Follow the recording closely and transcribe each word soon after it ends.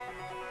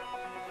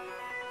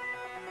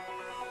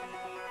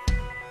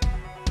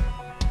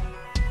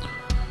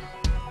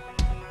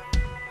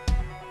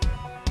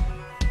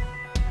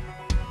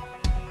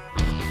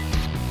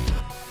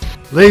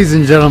Ladies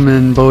and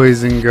gentlemen,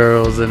 boys and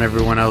girls, and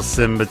everyone else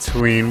in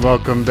between,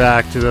 welcome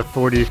back to the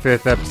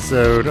 45th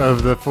episode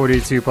of the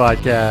 42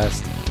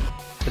 podcast.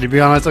 And to be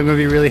honest, I'm going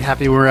to be really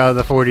happy we're out of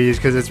the 40s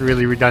because it's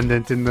really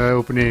redundant in the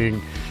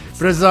opening.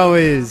 But as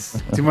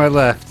always, to my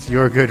left,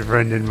 your good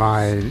friend and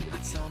mine,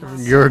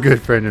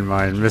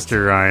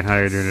 Mr. Ryan. How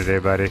are you doing today,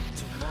 buddy?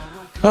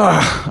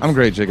 I'm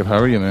great, Jacob. How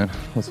are you, man?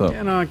 What's up?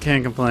 I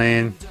can't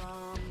complain.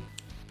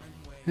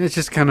 It's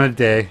just kind of a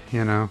day,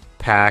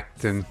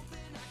 packed and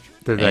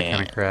that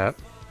kind of crap.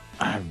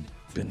 I've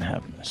been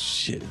having a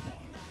shitty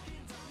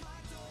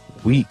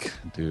week,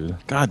 dude.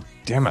 God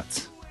damn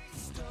it.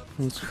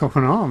 What's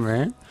going on,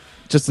 man?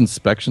 Just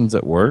inspections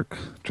at work,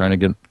 trying to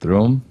get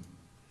through them.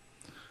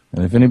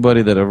 And if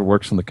anybody that ever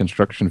works in the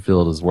construction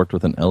field has worked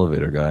with an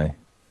elevator guy,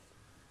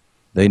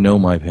 they know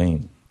my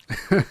pain.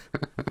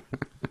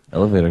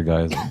 Elevator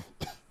guys,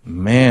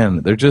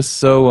 man, they're just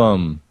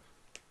so,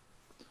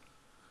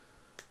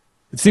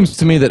 it seems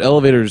to me that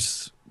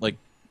elevators, like,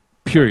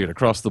 period,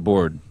 across the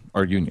board,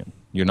 are union.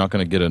 You're not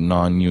going to get a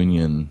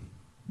non-union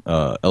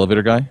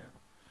elevator guy,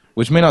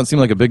 which may not seem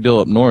like a big deal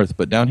up north,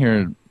 but down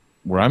here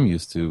where I'm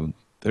used to,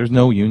 there's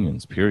no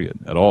unions, period,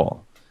 at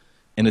all.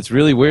 And it's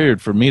really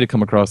weird for me to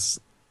come across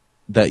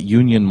that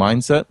union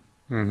mindset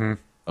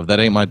of that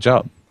ain't my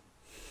job.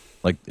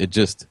 Like,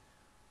 it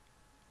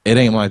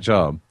ain't my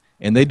job.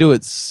 And they do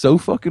it so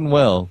fucking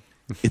well,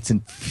 it's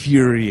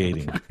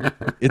infuriating.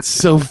 It's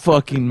so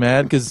fucking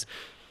mad because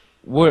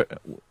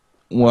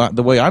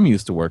the way I'm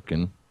used to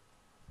working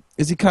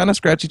is you kind of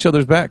scratch each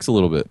other's backs a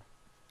little bit.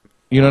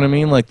 You know what I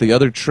mean? Like the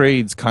other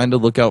trades kind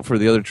of look out for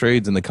the other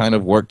trades and they kind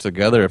of work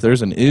together. If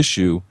there's an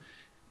issue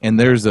and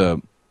there's a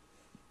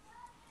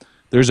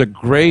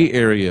gray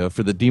area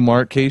for the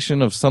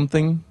demarcation of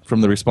something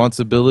from the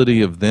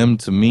responsibility of them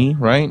to me,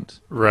 right?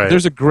 Right. If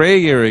there's a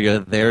gray area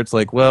there. It's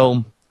like,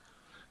 well,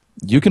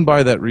 you can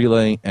buy that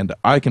relay and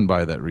I can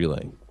buy that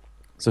relay.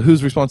 So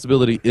whose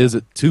responsibility is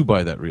it to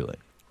buy that relay?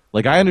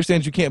 Like, I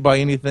understand you can't buy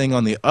anything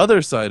on the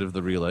other side of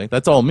the relay.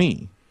 That's all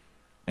me.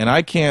 And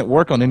I can't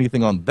work on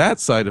anything on that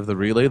side of the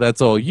relay.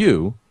 That's all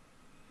you.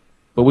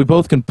 But we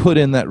both can put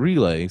in that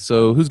relay.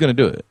 So who's going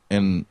to do it?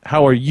 And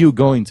how are you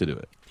going to do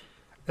it?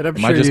 And I'm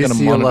Am sure I just you going to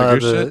see a lot monitor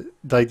of your the,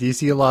 shit? like, you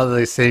see a lot of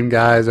the same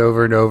guys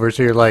over and over.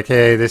 So you're like,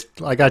 hey,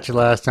 I got you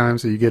last time,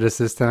 so you get us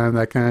this time,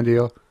 that kind of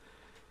deal.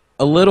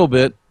 A little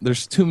bit.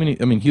 There's too many.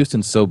 I mean,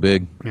 Houston's so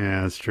big.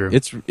 Yeah, that's true.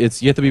 It's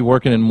you have to be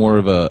working in more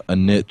of a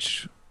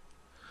niche.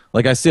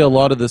 Like, I see a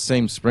lot of the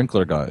same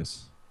sprinkler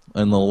guys.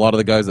 And a lot of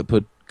the guys that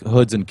put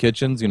hoods in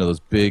kitchens, those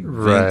big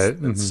vents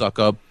that suck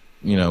up,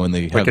 and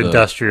they like have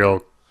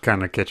industrial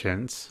kind of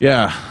kitchens.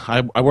 Yeah,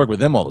 I work with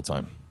them all the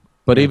time.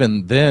 But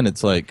even then,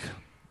 it's like,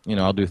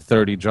 I'll do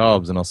 30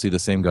 jobs and I'll see the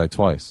same guy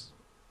twice.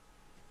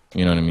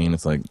 You know what I mean?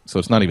 It's like, so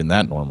it's not even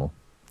that normal.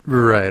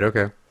 Right,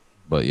 okay.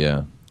 But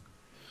yeah.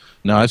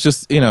 No, it's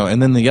just, and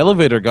then the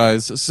elevator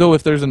guys, so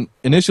if there's an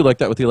issue like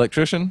that with the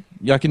electrician,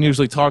 I can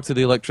usually talk to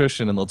the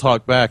electrician and they'll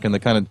talk back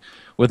and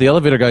with the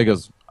elevator guy, he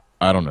goes,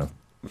 I don't know.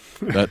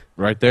 That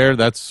right there,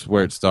 that's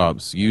where it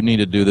stops. You need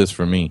to do this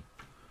for me.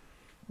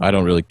 I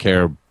don't really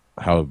care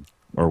how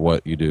or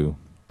what you do.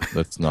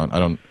 That's not, I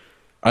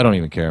don't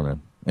even care,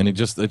 man. And it's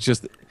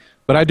just,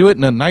 but I do it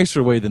in a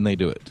nicer way than they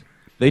do it.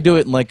 They do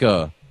it in like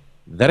that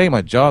ain't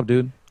my job,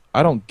 dude.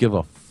 I don't give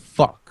a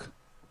fuck.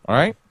 All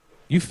right?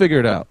 You figure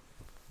it out.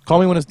 Call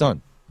me when it's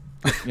done.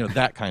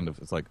 That kind of.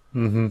 It's like,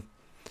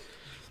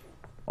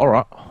 all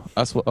right,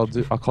 that's what I'll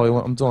do. I'll call you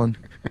when I'm done.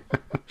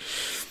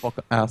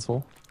 Fucking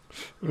asshole.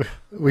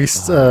 We've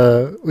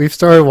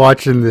started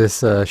watching this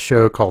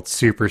show called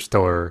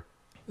Superstore.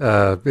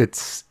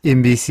 It's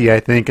NBC, I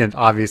think, and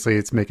obviously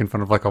it's making fun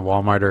of like a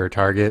Walmart or a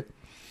Target.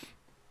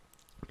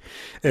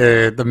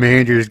 The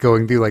manager is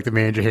going through like the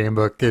manager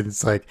handbook, and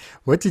it's like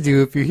what to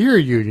do if you hear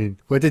a union,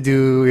 what to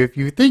do if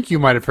you think you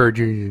might have heard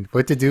union,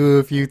 what to do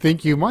if you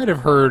think you might have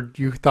heard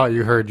you thought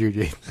you heard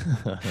union,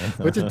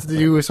 what to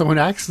do if someone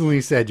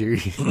accidentally said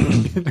union.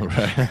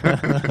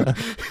 I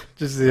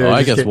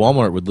guess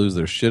Walmart would lose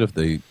their shit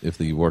if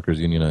the workers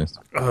unionized.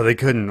 Oh, they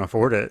couldn't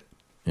afford it.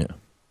 Yeah,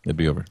 it'd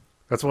be over.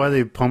 That's why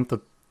they pumped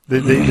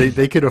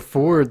they could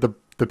afford the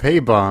pay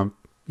bump,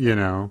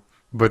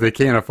 but they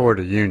can't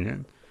afford a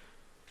union.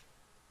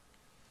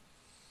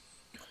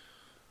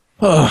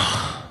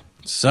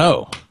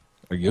 So,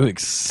 are you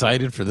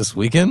excited for this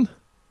weekend?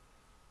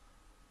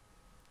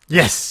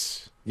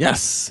 Yes.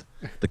 Yes.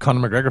 The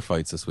Conor McGregor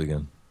fights this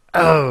weekend.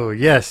 Oh,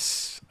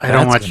 yes. I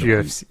don't watch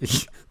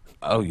UFC.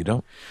 Oh, you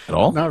don't at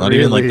all? Not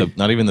even really. like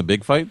not even the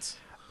big fights?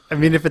 I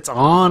mean, if it's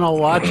on, I'll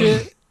watch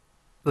it.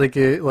 But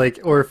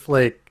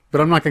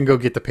I'm not gonna go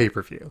get the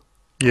pay-per-view.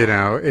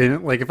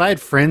 And like if I had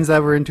friends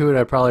that were into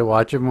it, I'd probably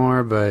watch it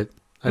more. But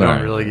I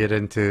don't really get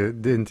into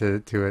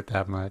it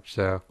that much.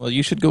 So, well,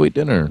 you should go eat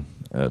dinner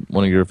at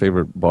one of your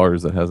favorite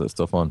bars that has that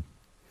stuff on.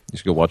 You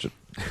should go watch it.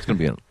 It's gonna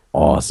be an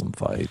awesome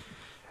fight.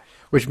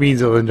 Which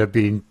means it'll end up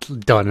being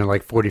done in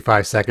like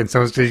 45 seconds.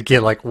 So it's going to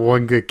get like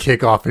one good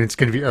kickoff and it's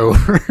going to be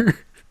over.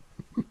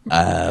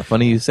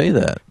 Funny you say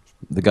that.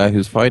 The guy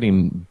who's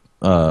fighting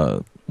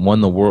won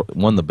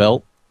the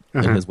belt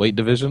in his weight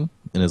division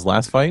in his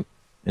last fight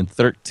in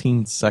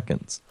 13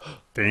 seconds.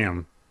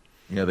 Damn.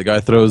 Yeah, the guy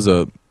throws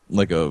a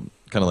kind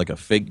of like a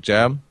fake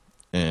jab,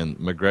 and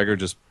McGregor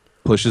just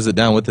pushes it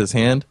down with his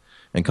hand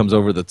and comes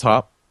over the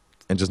top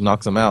and just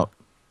knocks him out.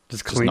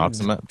 Just clean, knocks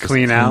him out.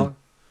 Clean out.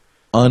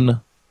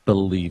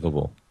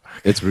 Unbelievable.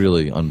 It's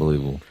really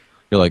unbelievable.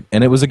 You're like,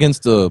 and it was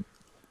against the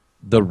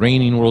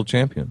reigning world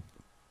champion.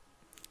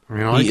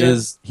 I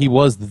mean, he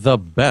was the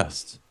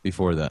best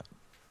before that.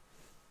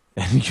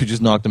 And you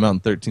just knocked him out in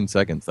 13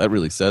 seconds. That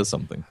really says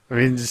something. I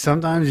mean,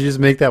 sometimes you just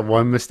make that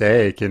one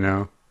mistake, you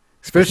know.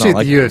 Especially at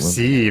the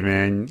UFC,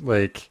 man.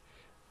 Like,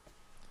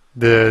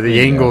 the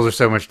angles are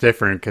so much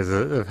different because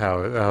of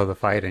how the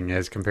fighting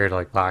is compared to,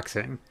 like,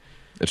 boxing.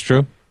 It's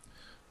true.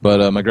 But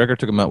McGregor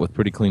took him out with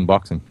pretty clean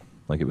boxing.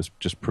 Like, it was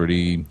just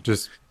pretty...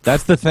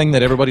 That's the thing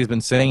that everybody's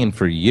been saying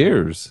for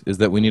years, is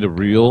that we need a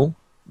real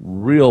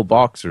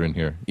boxer in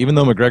here. Even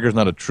though McGregor's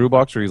not a true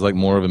boxer, he's like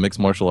more of a mixed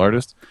martial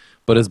artist.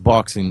 But his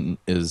boxing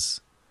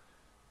is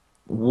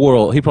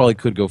world. He probably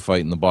could go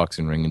fight in the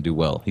boxing ring and do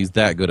well. He's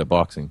that good at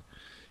boxing.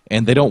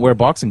 And they don't wear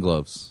boxing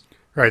gloves.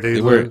 Right. They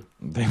wear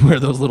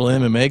those little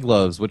MMA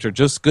gloves, which are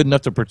just good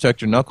enough to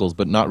protect your knuckles,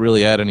 but not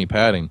really add any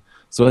padding.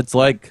 So it's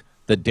like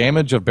the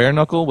damage of bare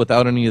knuckle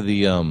without any of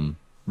the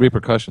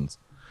repercussions.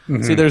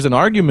 Mm-hmm. See, there's an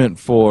argument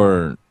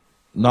for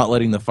not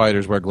letting the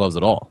fighters wear gloves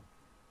at all.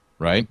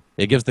 Right?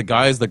 It gives the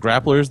guys, the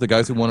grapplers, the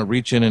guys who want to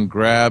reach in and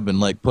grab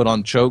and like put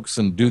on chokes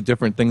and do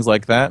different things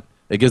like that,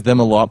 it gives them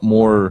a lot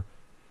more,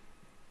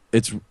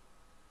 it's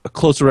a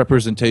closer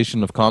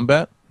representation of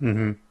combat,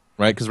 right?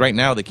 Because right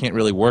now they can't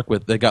really work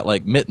with, they got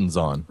like mittens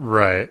on.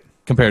 Right.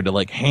 Compared to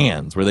like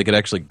hands where they could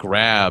actually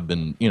grab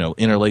and, you know,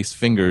 interlace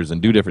fingers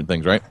and do different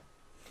things, right?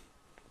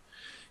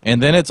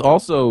 And then it's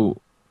also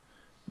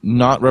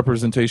not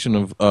representation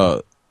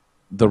of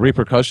the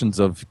repercussions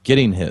of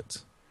getting hit.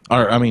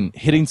 Or, I mean,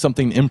 hitting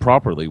something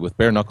improperly with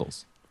bare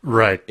knuckles.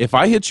 Right. If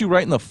I hit you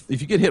if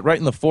you get hit right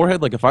in the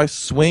forehead, like if I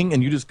swing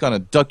and you just kind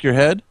of duck your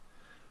head,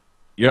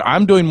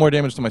 I'm doing more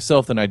damage to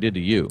myself than I did to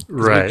you.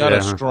 Right. You've got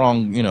a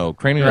strong, you know,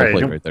 cranial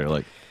plate right there.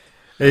 Like,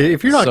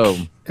 if you're not,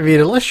 I mean,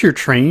 unless you're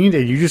trained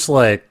and you just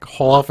like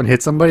haul off and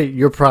hit somebody,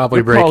 you're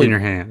probably breaking your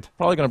hand.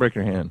 Probably gonna break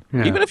your hand.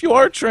 Yeah. Even if you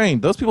are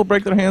trained, those people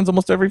break their hands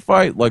almost every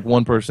fight. Like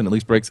one person at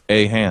least breaks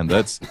a hand.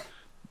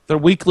 They're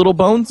weak little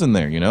bones in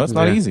there. You know, it's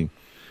not easy.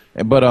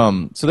 But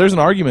so there's an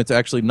argument to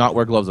actually not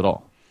wear gloves at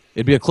all.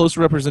 It'd be a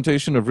closer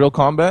representation of real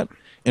combat,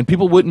 and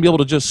people wouldn't be able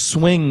to just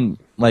swing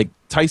like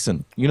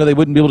Tyson. You know, they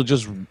wouldn't be able to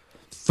just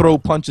throw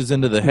punches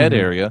into the head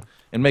area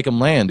and make them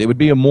land. It would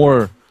be a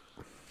more,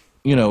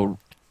 you know,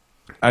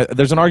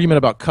 there's an argument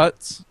about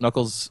cuts.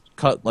 Knuckles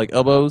cut like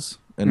elbows,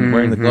 and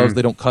wearing the gloves,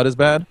 they don't cut as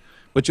bad.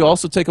 But you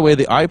also take away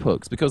the eye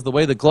pokes, because the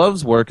way the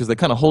gloves work is they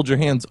kind of hold your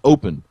hands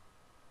open.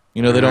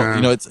 You know, they don't.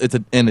 You know,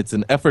 it's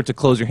an effort to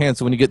close your hands.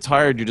 So when you get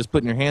tired, you're just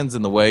putting your hands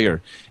in the way, or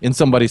in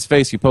somebody's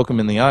face, you poke them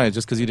in the eye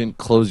just because you didn't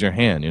close your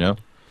hand. You know.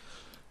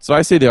 So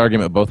I see the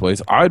argument both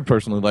ways. I'd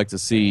personally like to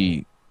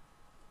see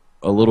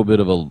a little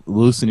bit of a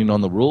loosening on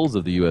the rules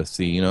of the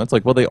UFC. You know, it's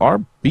like, well, they are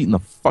beating the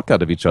fuck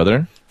out of each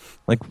other.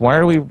 Like, why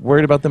are we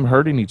worried about them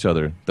hurting each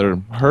other? They're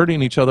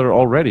hurting each other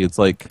already. It's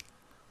like,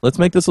 let's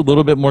make this a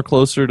little bit more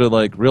closer to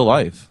like real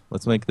life.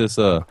 Let's make this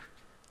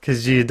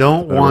because you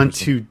don't want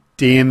to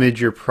damage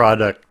your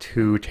product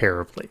too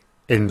terribly.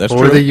 And That's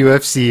for true. the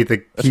UFC, the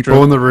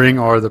people in the ring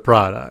are the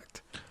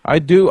product. I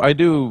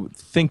do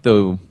think,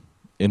 though,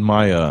 in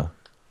my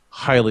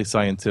highly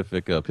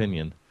scientific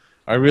opinion,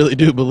 I really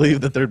do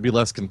believe that there'd be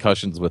less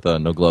concussions with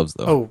no gloves,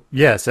 though. Oh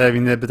yes, I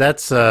mean, but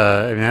that's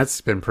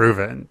that's been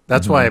proven.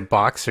 That's why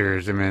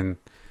boxers. I mean,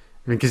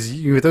 because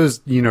with those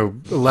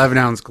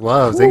 11-ounce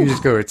gloves, they can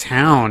just go to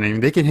town. I mean,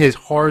 they can hit as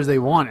hard as they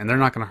want, and they're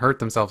not going to hurt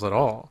themselves at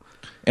all.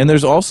 And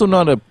there's also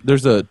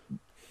there's a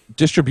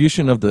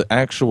distribution of the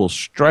actual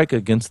strike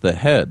against the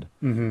head.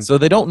 So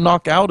they don't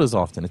knock out as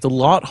often. It's a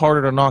lot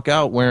harder to knock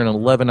out wearing an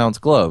 11-ounce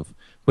glove,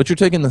 but you're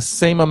taking the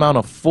same amount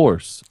of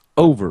force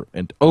over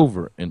and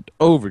over and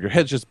over. Your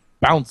head's just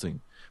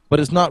bouncing, but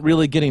it's not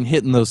really getting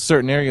hit in those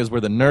certain areas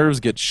where the nerves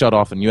get shut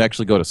off and you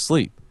actually go to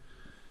sleep.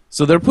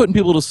 So they're putting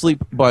people to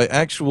sleep by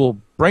actual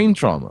brain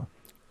trauma.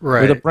 Right.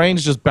 Where the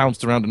brain's just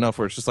bounced around enough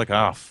where it's just like,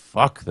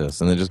 fuck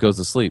this, and it just goes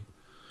to sleep.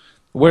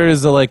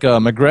 Whereas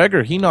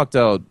McGregor, he knocked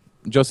out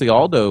Jose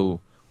Aldo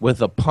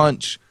with a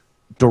punch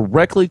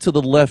directly to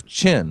the left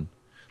chin.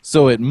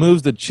 So it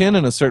moves the chin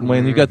in a certain way,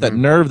 and you got that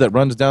nerve that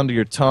runs down to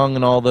your tongue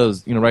and all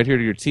those, right here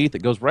to your teeth.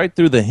 It goes right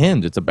through the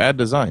hinge. It's a bad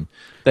design.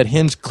 That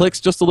hinge clicks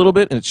just a little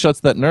bit, and it shuts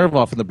that nerve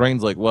off, and the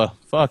brain's like, well,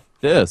 fuck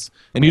this.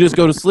 And you just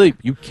go to sleep.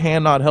 You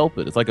cannot help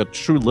it. It's like a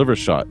true liver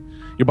shot.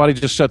 Your body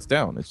just shuts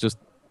down. It's just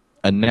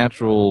a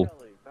natural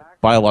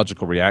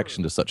biological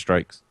reaction to such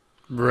strikes.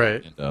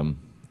 Right. And,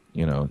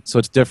 so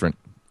it's different.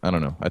 I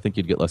don't know. I think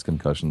you'd get less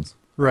concussions.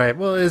 Right.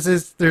 Well,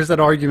 there's that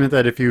argument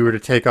that if you were to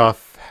take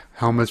off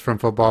helmets from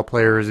football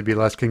players, it'd be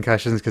less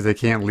concussions because they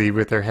can't lead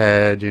with their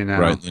head,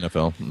 Right, the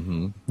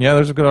NFL. Yeah,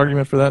 there's a good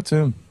argument for that,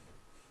 too.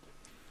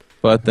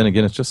 But then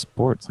again, it's just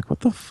sports. Like,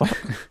 what the fuck?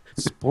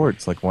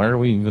 Sports. Like, why are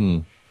we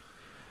even...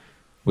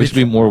 We should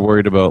be more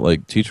worried about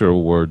like teacher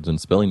awards and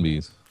spelling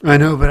bees. I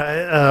know, but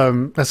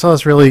I saw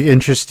this really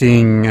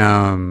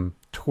interesting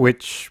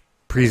Twitch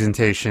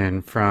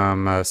presentation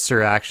from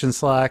Sir Action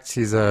Slacks.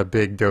 He's a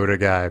big Dota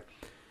guy.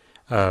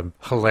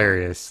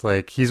 Hilarious.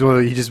 Like he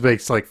just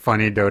makes like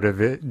funny Dota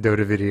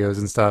videos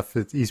and stuff.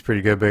 He's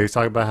pretty good, but he's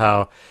talking about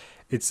how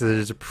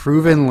there's a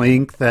proven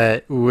link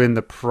that when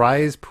the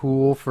prize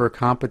pool for a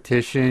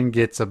competition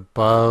gets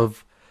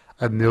above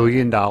 $1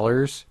 million,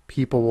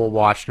 people will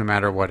watch no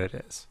matter what it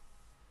is.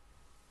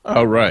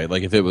 Oh, right.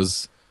 Like if it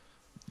was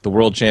the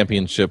world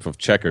championship of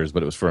checkers,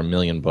 but it was for $1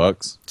 million,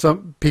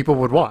 Some people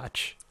would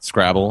watch.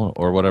 Scrabble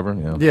or whatever.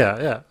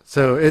 Yeah.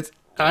 So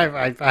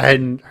I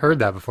hadn't heard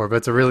that before, but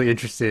it's a really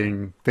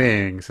interesting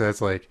thing. So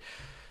it's like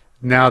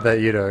now that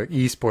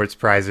esports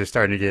prizes are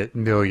starting to get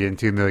 1 million,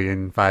 2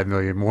 million, 5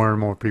 million, more and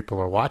more people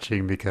are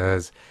watching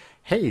because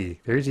hey,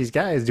 there's these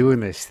guys doing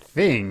this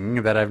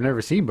thing that I've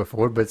never seen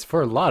before, but it's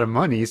for a lot of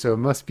money, so it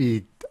must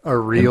be a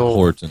real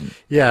important.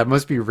 Yeah, it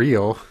must be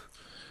real.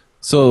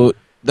 So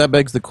that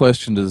begs the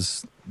question: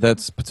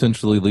 that's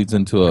potentially leads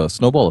into a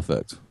snowball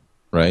effect,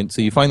 right?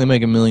 So you finally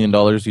make $1 million,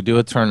 you do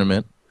a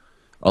tournament,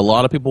 a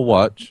lot of people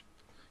watch,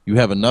 you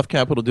have enough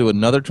capital to do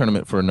another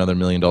tournament for another $1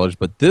 million,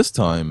 but this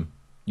time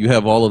you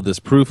have all of this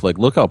proof, like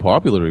look how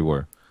popular we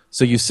were.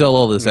 So you sell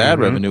all this ad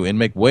revenue and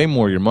make way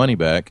more your money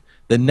back.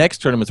 The next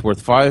tournament's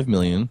worth $5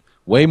 million.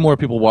 Way more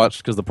people watched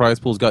because the prize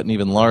pool's gotten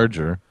even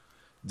larger.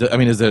 I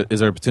mean, is there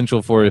a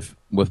potential for if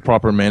with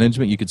proper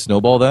management you could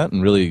snowball that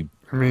and really?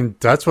 I mean,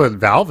 that's what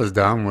Valve has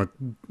done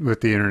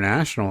with the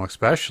international,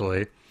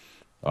 especially.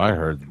 I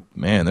heard,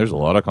 man, there's a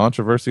lot of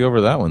controversy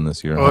over that one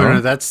this year. Oh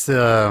no, that's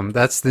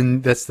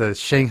the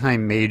Shanghai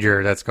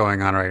Major that's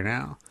going on right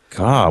now.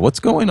 God, what's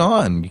going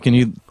on? Can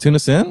you tune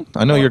us in?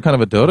 I know you're kind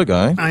of a Dota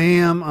guy. I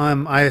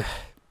am.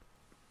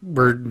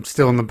 We're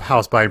still in the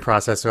house buying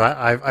process, so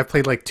I've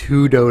played like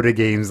 2 Dota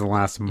games in the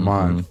last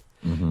month.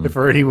 Mm-hmm.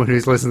 For anyone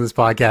who's listening to this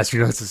podcast,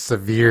 it's a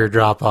severe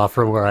drop off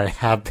from where I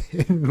have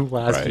been the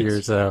last year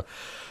or so.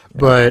 Yeah.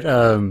 But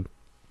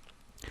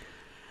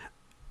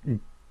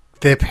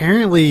they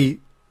apparently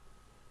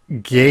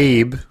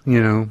Gabe,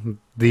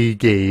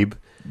 the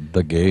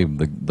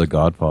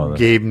Godfather,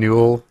 Gabe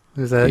Newell.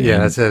 Is that? Yeah,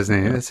 that's his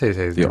name. That's his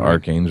name. The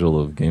archangel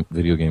of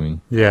video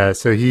gaming. Yeah,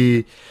 so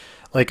he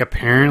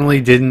apparently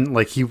didn't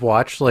he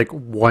watched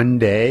one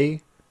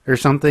day or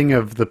something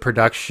of the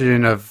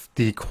production of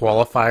the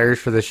qualifiers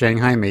for the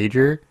Shanghai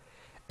Major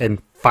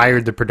and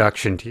fired the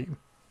production team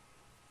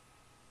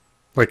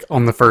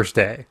on the first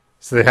day.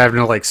 So they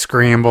having to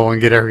scramble and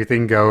get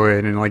everything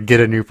going and get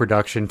a new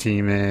production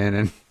team in,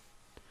 and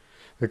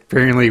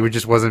apparently it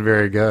just wasn't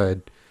very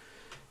good.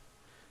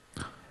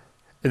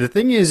 The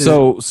thing is,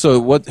 so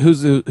what?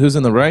 Who's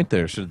in the right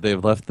there? Should they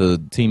have left the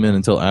team in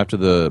until after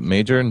the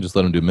major and just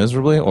let them do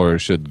miserably, or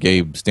should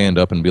Gabe stand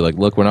up and be like,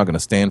 "Look, we're not going to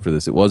stand for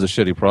this. It was a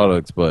shitty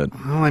product, but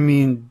well, I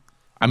mean,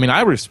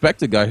 I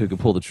respect a guy who could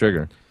pull the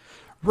trigger.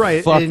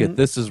 Right? Fuck it,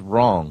 this is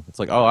wrong. It's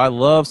like, oh, I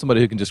love somebody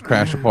who can just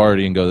crash a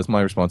party and go, "This is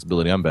my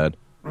responsibility. I'm bad.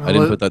 I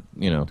didn't put that.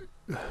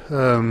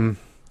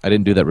 I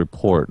didn't do that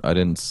report. I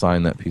didn't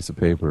sign that piece of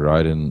paper.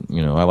 I didn't.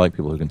 I like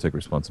people who can take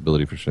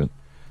responsibility for shit."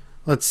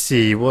 Let's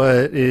see,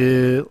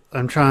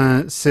 I'm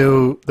trying.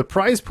 So the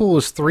prize pool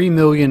is $3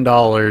 million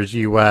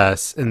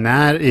US, and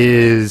that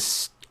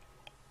is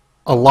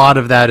a lot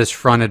of that is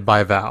fronted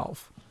by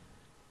Valve.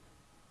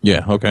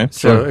 Yeah. Okay.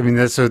 So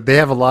sure. So they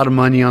have a lot of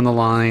money on the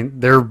line.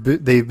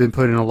 They've been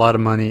putting a lot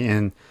of money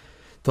in.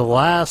 The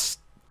last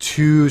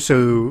 2.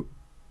 So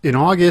in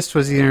August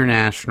was the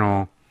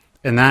international,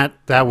 and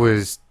that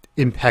was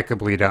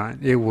impeccably done.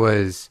 It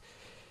was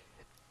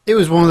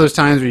one of those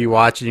times where you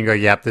watch and you go,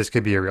 "Yep, this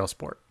could be a real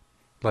sport."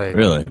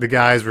 Really? The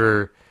guys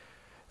were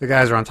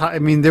on top. I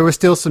mean, there was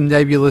still some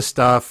nebulous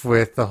stuff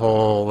with the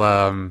whole,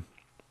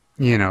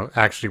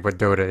 actually what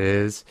Dota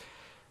is,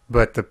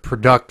 but the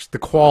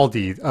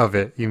quality of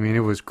it. I mean,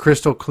 it was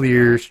crystal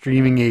clear,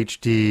 streaming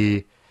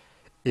HD.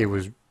 It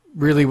was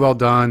really well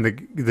done.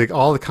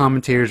 All the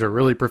commentators are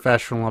really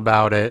professional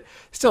about it.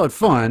 Still had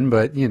fun,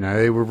 but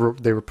they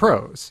were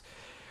pros.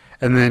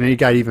 And then it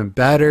got even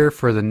better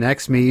for the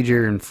next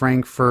major in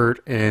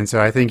Frankfurt. And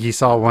so I think he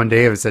saw one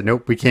day of it and said,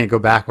 "Nope, we can't go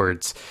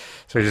backwards."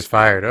 So he just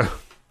fired him.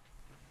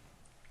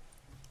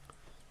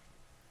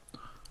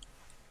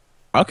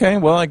 Okay,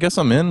 well, I guess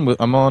I'm in.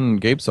 I'm on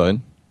Gabe's side.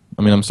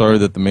 I mean, I'm sorry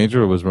that the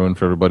major was ruined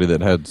for everybody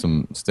that had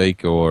some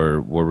stake or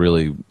were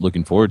really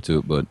looking forward to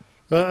it, but...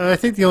 I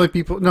think the only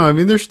people... No, I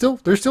mean, they're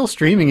still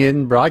streaming it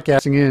and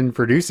broadcasting it and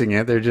producing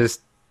it. They're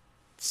just...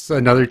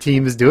 another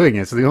team is doing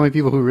it. So the only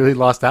people who really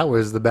lost out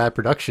was the bad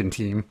production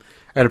team.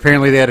 And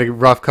apparently they had a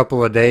rough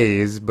couple of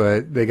days,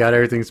 but they got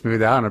everything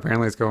smoothed out, and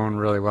apparently it's going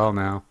really well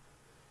now.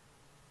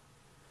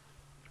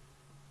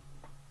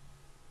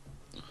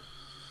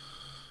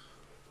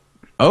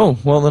 Oh,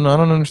 well then I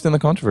don't understand the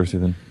controversy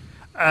then.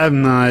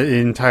 I'm not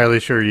entirely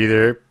sure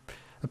either.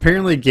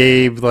 Apparently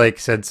Gabe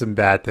said some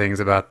bad things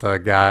about the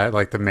guy,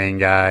 the main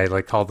guy,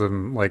 called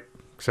him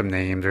some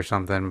names or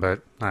something, but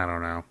I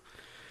don't know.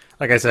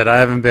 Like I said, I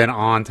haven't been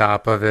on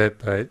top of it,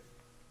 but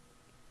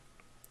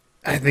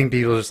I think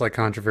people just like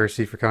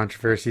controversy for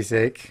controversy's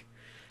sake.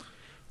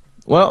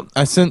 Well,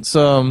 I sense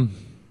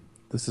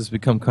this has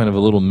become kind of a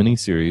little mini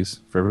series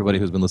for everybody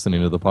who's been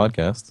listening to the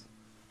podcast.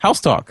 House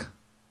talk.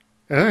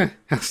 All right.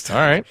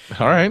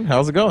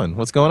 How's it going?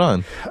 What's going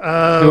on?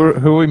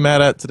 Who are we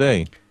mad at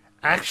today?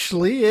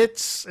 Actually,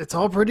 it's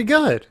all pretty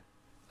good.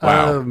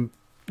 Wow.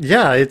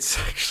 Yeah, it's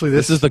actually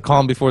this is the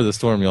calm before the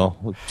storm, y'all.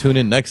 We'll tune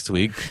in next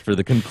week for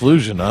the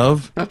conclusion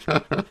of.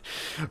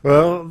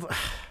 Well,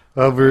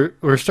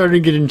 we're starting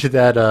to get into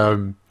that.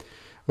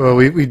 Well,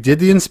 we did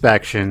the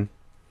inspection,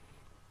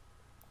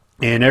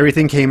 and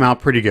everything came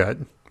out pretty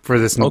good for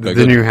the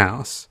good. new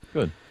house.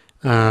 Good.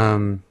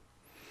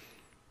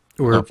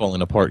 We're not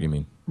falling apart, you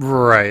mean?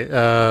 Right.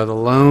 The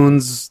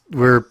loans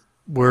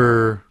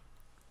were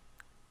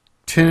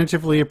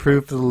tentatively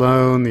approved for the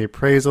loan. The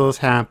appraisal has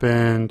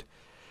happened.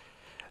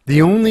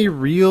 The only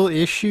real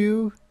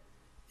issue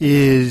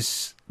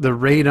is the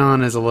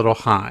radon is a little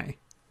high.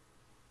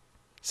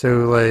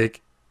 So,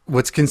 like,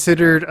 what's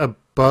considered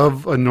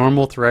above a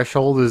normal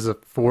threshold is a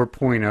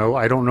 4.0.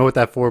 I don't know what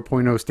that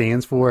 4.0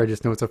 stands for. I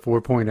just know it's a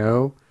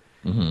 4.0.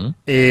 Mm-hmm.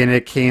 And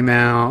it came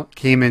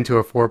into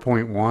a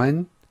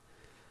 4.1,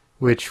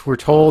 which we're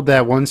told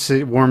that once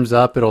it warms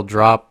up, it'll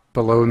drop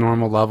below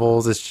normal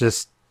levels. It's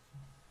just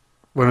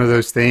one of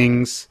those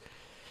things,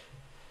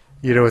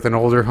 with an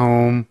older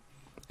home.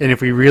 And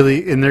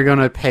and they're going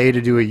to pay to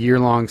do a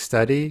year-long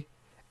study.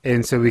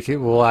 And so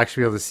we'll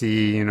actually be able to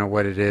see,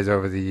 what it is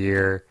over the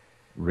year.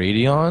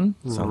 Radon?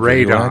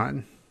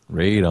 Radon.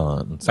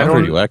 Radon. Sounds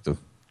radioactive.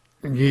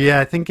 Yeah,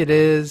 I think it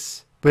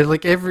is. But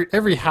like every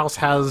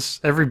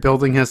every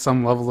building has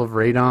some level of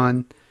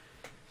radon.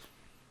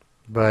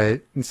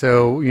 But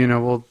so,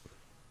 other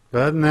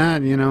than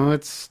that,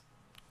 it's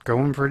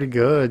going pretty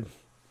good.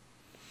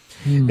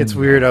 It's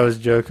weird. I was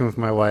joking with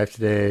my wife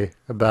today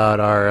about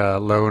our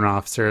loan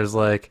officer. Is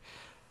like,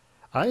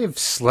 I have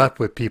slept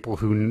with people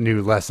who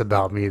knew less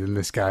about me than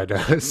this guy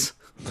does.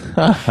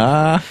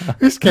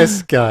 This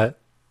guy's got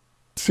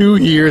 2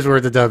 years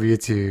worth of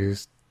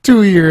W-2s,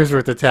 2 years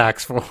worth of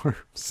tax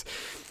forms,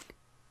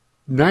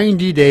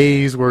 90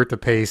 days worth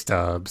of pay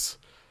stubs,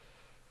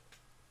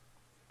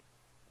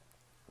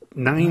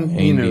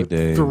 90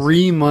 days.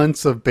 3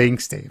 months of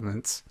bank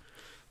statements.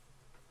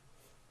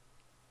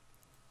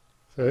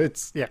 So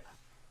it's, yeah.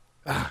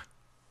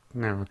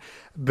 No.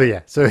 But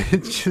yeah, so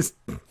it's just,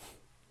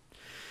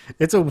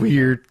 it's a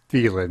weird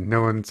feeling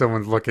knowing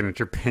someone's looking at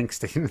your bank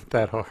statement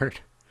that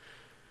hard.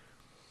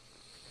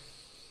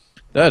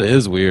 That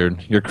is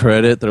weird. Your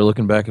credit, they're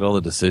looking back at all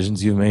the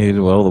decisions you've made,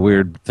 all the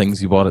weird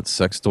things you bought at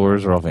sex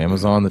stores or off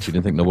Amazon that you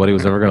didn't think nobody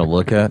was ever going to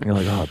look at. And you're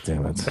like, oh,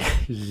 damn it.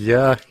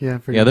 Yeah.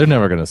 Yeah, they're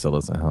never going to sell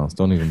us a house.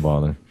 Don't even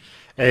bother.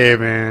 Hey,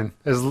 man,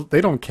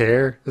 they don't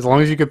care. As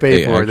long as you can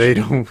pay for it, they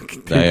don't.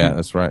 Yeah,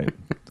 that's right.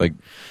 Like,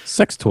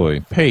 sex toy,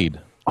 paid.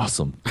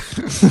 Awesome.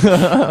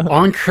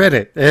 On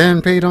credit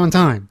and paid on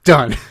time.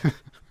 Done.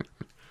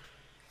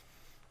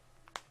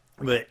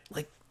 But,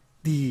 like,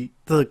 the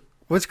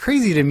what's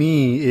crazy to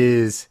me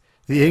is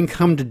the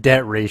income to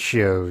debt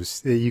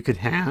ratios that you could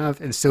have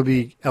and still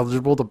be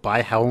eligible to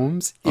buy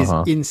homes is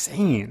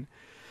insane.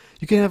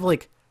 You can have,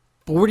 like,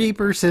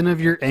 40% of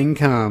your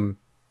income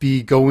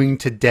be going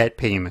to debt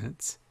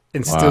payments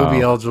and still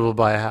be eligible to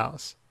buy a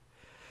house.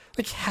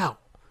 Like, how?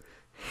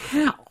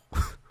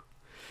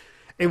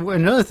 And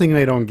another thing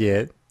they don't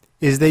get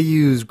is they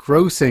use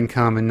gross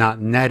income and not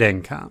net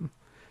income.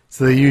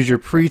 So they use your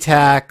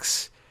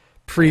pre-tax,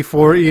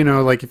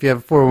 like if you have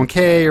a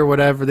 401k or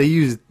whatever, they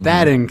use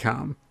that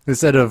income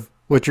instead of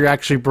what you're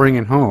actually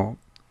bringing home.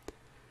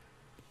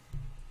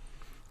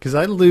 Because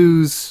I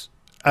lose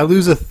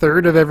a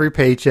third of every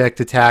paycheck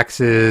to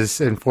taxes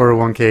and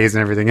 401ks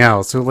and everything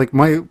else. So like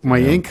my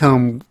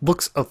income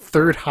looks a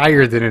third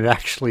higher than it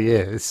actually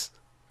is.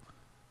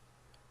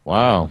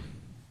 Wow.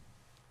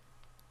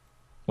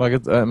 Well,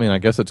 I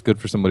guess it's good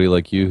for somebody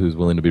like you who's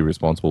willing to be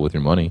responsible with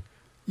your money.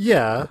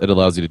 Yeah. It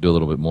allows you to do a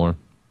little bit more.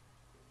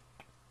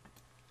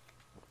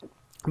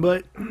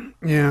 But,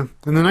 yeah.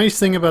 And the nice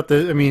thing about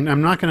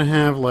I'm not going to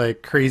have,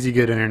 like, crazy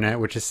good internet,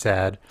 which is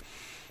sad.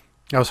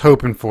 I was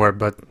hoping for it,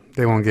 but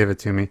they won't give it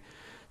to me.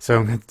 So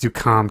I'm going to do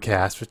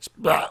Comcast, which,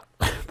 but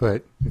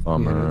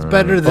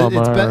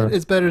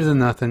it's better than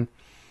nothing.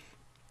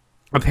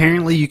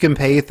 Apparently you can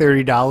pay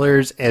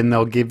 $30 and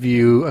they'll give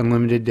you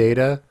unlimited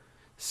data.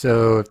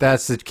 So if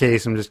that's the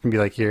case, I'm just going to be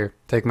like, here,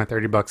 take my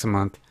 $30 a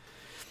month.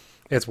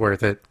 It's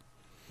worth it.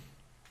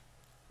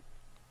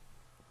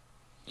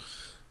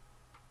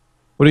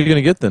 What are you going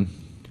to get then?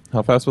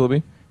 How fast will it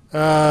be?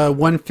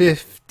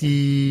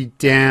 150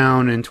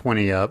 down and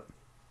 20 up.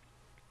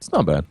 It's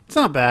not bad. It's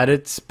not bad.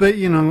 But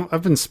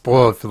I've been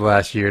spoiled for the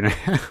last year and a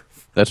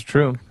half. That's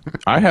true.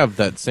 I have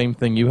that same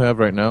thing you have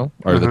right now,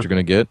 or that you're going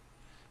to get,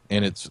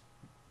 and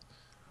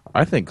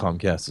I think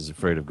Comcast is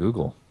afraid of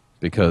Google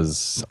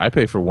because I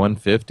pay for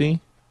 150,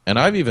 and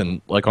I've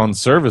even, like on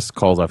service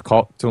calls, I've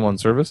called to them on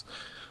service.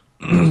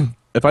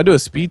 If I do a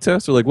speed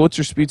test, they're like, what's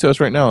your speed test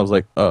right now? I was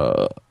like,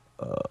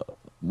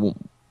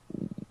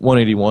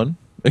 181.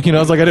 Like, I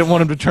was like, I didn't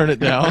want him to turn it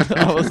down.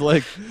 I was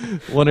like,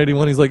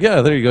 181. He's like,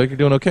 yeah, there you go. You're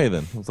doing okay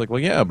then. I was like, well,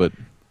 yeah, but.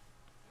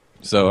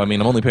 So, I mean,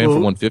 I'm only paying for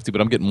 150,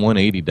 but I'm getting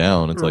 180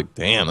 down. It's like,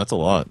 damn, that's a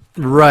lot.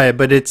 Right,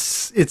 but it's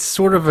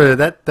sort of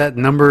that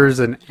number is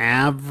an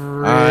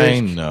average. I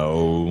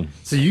know.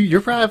 So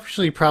you're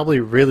probably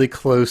really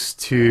close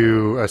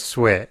to a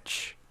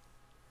switch.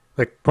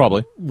 Like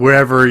Probably.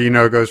 wherever,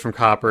 goes from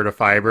copper to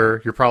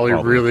fiber, you're probably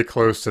really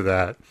close to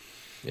that.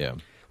 Yeah.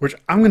 Which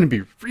I'm going to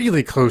be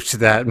really close to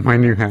that in my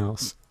new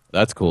house.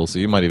 That's cool. So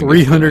you might even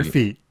 300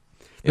 feet.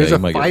 Yeah, There's a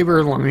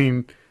fiber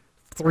line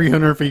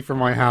 300 feet from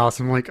my house.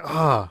 I'm like,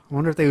 I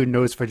wonder if they would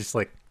notice if I just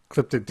like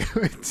clipped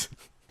into it.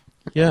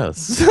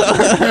 Yes.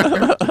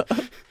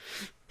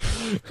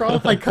 Probably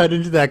if I cut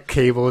into that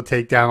cable, it'd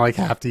take down like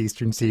half the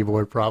eastern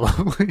seaboard,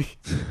 probably.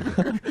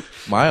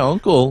 My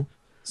uncle.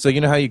 So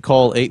you know how you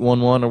call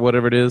 811 or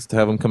whatever it is to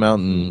have them come out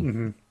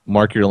and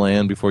mark your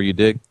land before you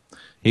dig?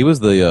 He was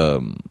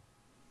the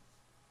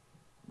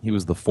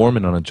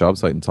foreman on a job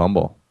site in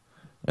Tomball,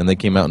 and they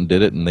came out and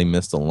did it, and they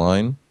missed a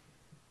line.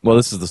 Well,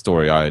 this is the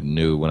story I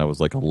knew when I was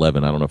like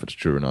 11. I don't know if it's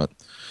true or not,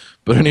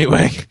 but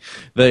anyway,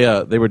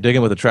 they were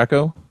digging with a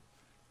Traco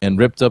and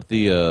ripped up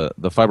the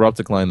fiber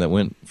optic line that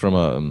went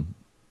from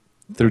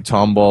through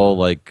Tomball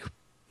like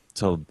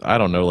to I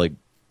don't know like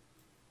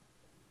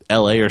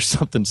L.A. or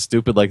something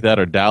stupid like that,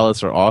 or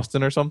Dallas or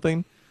Austin or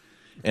something,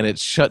 and it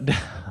shut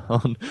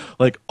down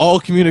like all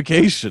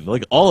communication,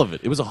 like all of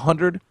it. It was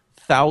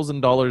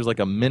 $100,000 like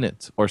a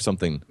minute or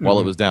something while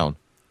it was down.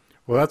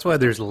 Well, that's why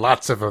there's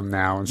lots of them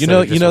now. You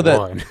know that.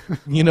 One.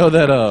 You know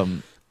that.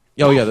 Oh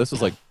yeah, this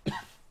was like.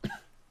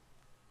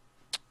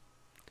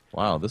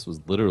 Wow, this was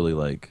literally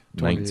like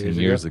 19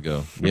 years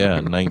ago.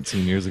 Yeah,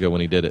 19 years ago when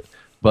he did it.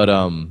 But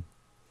you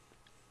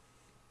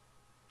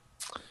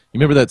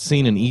remember that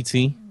scene in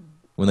E.T.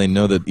 when they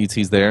know that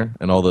E.T.'s there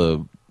and all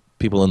the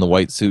people in the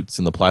white suits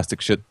and the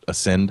plastic shit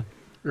ascend?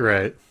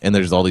 Right. And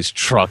there's all these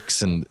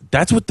trucks, and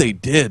that's what they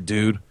did,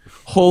 dude.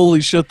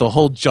 Holy shit, the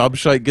whole job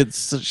site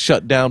gets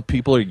shut down.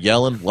 People are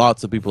yelling.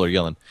 Lots of people are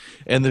yelling.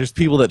 And there's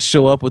people that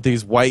show up with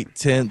these white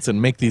tents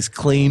and make these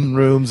clean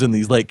rooms and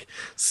these like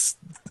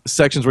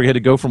sections where you had to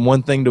go from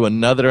one thing to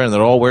another, and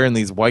they're all wearing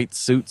these white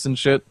suits and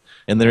shit,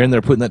 and they're in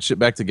there putting that shit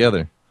back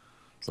together.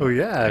 So,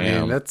 yeah,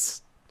 I mean,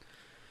 it's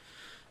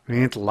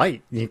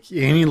light.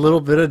 Any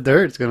little bit of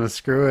dirt's going to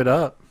screw it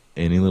up.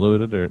 Any little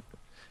bit of dirt.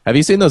 Have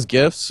you seen those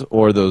GIFs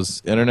or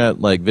those internet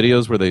like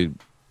videos where they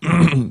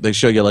they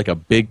show you like a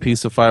big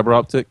piece of fiber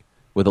optic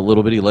with a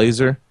little bitty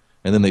laser,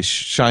 and then they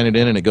shine it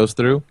in and it goes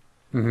through,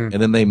 and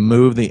then they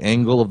move the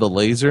angle of the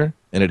laser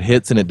and it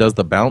hits and it does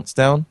the bounce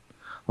down?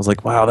 I was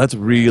like, wow, that's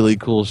really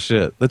cool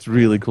shit. That's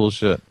really cool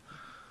shit.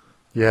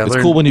 Yeah, it's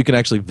cool when you can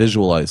actually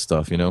visualize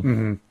stuff,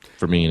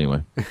 For me,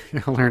 anyway.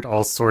 I learned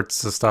all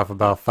sorts of stuff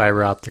about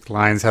fiber optic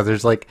lines. How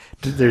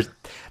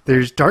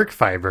there's dark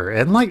fiber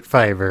and light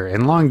fiber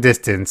and long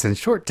distance and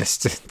short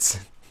distance.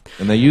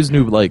 And they use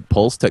new like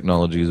pulse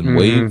technologies and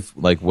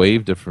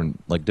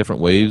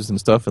different waves and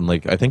stuff. And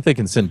like I think they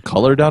can send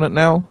color down it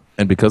now,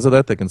 and because of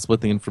that, they can split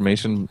the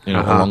information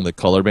along the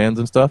color bands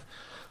and stuff.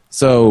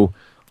 So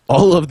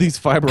all of these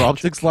fiber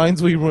optics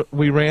lines we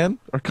ran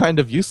are kind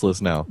of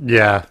useless now.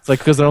 Yeah, it's like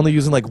because they're only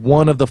using like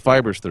one of the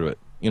fibers through it,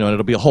 and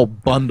it'll be a whole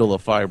bundle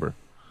of fiber.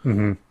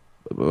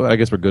 I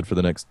guess we're good for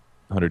the next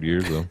 100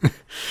 years though.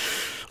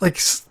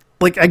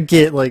 like I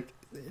get like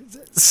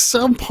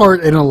some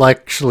part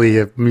intellectually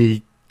of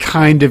me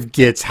kind of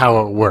gets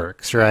how it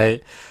works,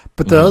 right?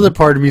 But the other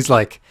part of me is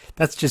like,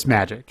 that's just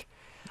magic.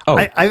 Oh,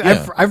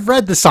 I've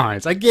read the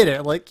science. I get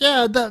it. Like,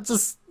 yeah, that's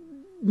just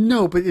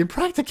no. But in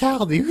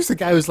practicality, who's the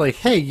guy who's like,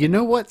 hey, you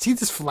know what? See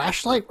this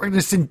flashlight? We're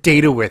gonna send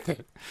data with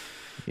it.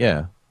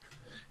 Yeah,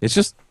 it's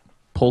just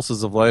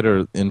pulses of light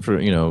or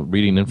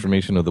reading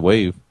information of the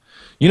wave.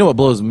 You know what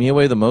blows me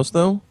away the most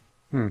though?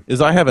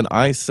 Is I have an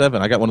i7.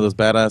 I got one of those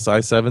badass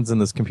i7s in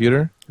this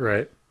computer.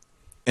 Right.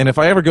 And if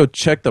I ever go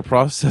check the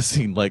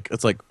processing,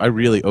 it's like I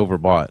really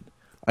overbought.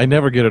 I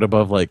never get it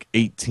above like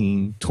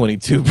 18,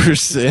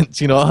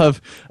 22%. I'll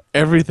have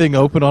everything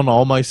open on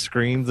all my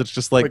screens. It's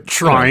just like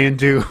trying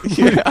to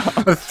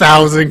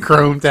 1,000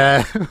 Chrome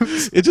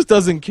tabs. It just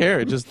doesn't care.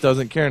 It just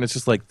doesn't care. And it's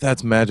just like,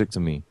 that's magic to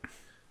me.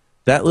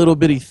 That little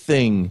bitty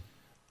thing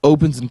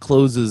opens and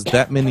closes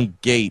that many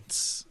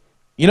gates.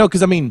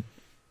 Because I mean,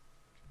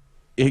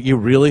 you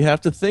really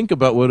have to think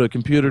about what a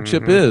computer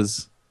chip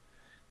is.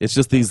 It's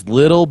just these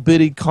little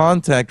bitty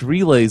contact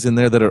relays in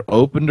there that are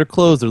opened or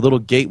closed. They're little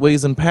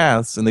gateways and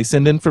paths, and they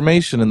send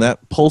information, and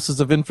that pulses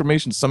of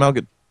information somehow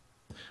get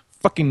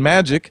fucking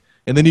magic,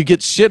 and then you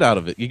get shit out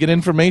of it. You get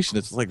information.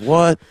 It's like,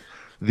 what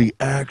the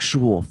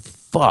actual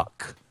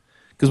fuck?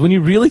 Because when you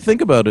really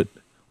think about it,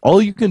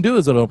 all you can do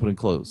is an open and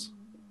close.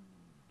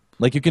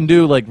 Like you can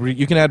do,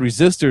 you can add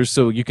resistors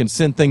so you can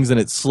send things and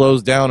it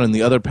slows down, and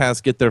the other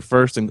paths get there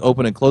first and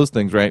open and close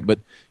things, right? But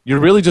you're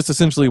really just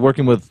essentially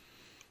working with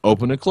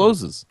open and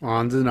closes.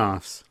 Ons and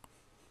offs.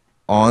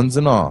 Ons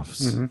and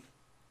offs.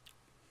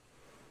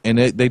 And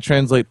they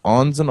translate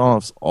ons and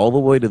offs all the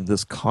way to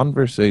this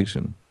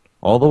conversation,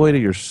 all the way to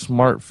your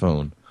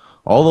smartphone,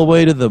 all the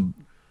way to the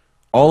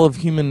all of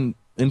human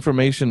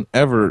information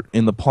ever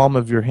in the palm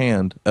of your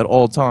hand at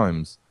all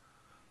times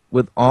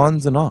with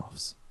ons and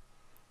offs.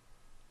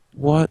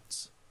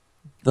 What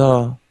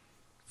the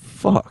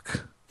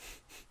fuck?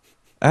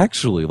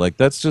 Actually, like,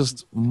 that's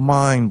just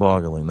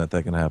mind-boggling that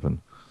can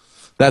happen.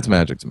 That's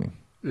magic to me.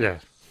 Yeah.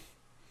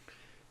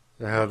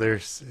 How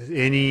there's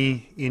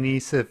any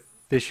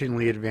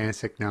sufficiently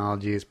advanced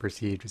technology is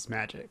perceived as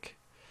magic.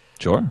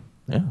 Sure.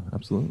 Yeah,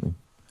 absolutely.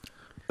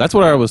 That's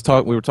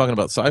what we were talking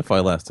about sci-fi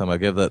last time. I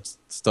gave that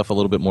stuff a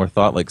little bit more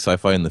thought, like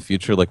sci-fi in the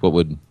future, like what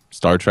would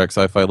Star Trek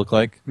sci-fi look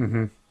like?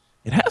 Mm-hmm.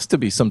 It has to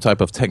be some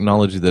type of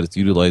technology that it's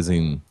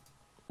utilizing,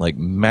 like,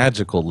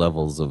 magical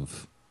levels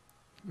of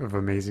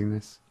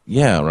amazingness.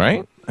 Yeah,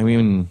 right? I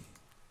mean,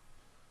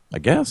 I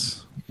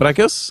guess. But I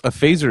guess a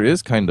phaser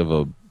is kind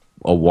of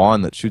a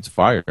wand that shoots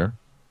fire.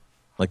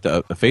 Like,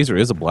 a phaser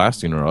is a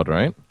blasting rod,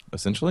 right?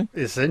 Essentially?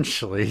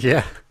 Essentially,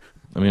 yeah.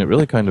 I mean, it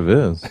really kind of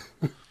is.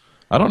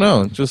 I don't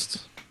know.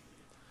 Just,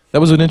 that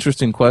was an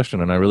interesting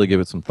question, and I really gave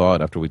it some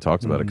thought after we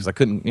talked about it, because I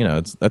couldn't,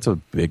 that's a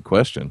big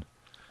question.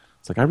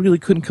 It's like, I really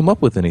couldn't come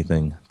up with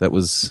anything that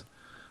was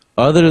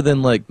other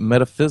than, like,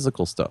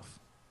 metaphysical stuff.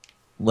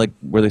 Like,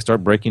 where they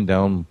start breaking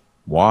down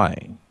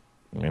why.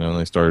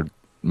 They start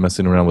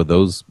messing around with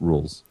those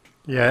rules.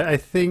 Yeah, I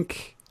was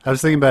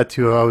thinking about it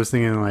too. I was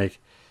thinking, like,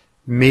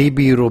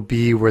 maybe it'll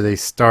be where they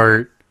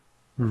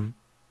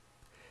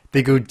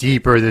go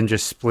deeper than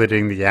just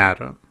splitting the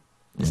atom.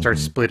 They start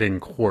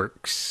splitting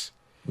quarks.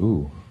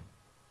 Ooh.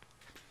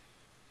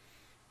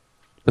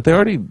 But they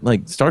already,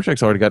 like, Star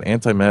Trek's already got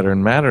antimatter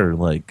and matter,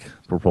 like,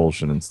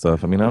 propulsion and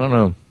stuff. I mean, I don't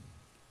know.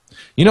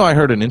 I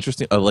heard an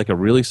interesting, like, a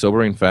really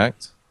sobering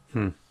fact.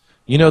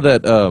 You know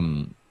that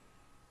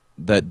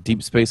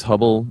Deep Space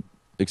Hubble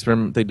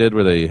experiment they did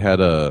where they had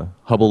a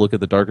Hubble look at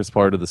the darkest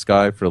part of the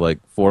sky for like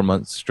 4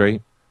 months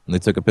straight, and they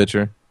took a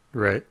picture.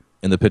 Right.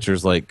 And the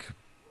picture's like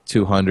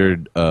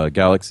 200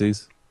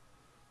 galaxies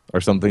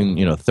or something,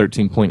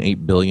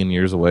 13.8 billion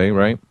years away,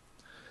 right?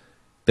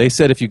 They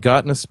said if you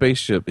got in a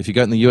spaceship, if you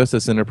got in the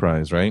USS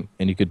Enterprise, right,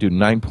 and you could do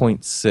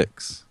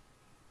 9.6,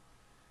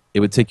 it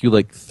would take you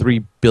like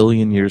 3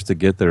 billion years to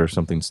get there or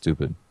something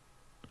stupid.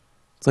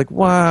 It's like,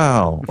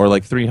 wow. Or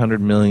like 300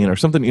 million or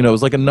something. It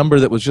was like a number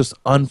that was just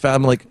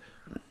unfathomable. Like,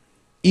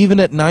 even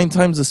at 9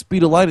 times the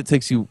speed of light, it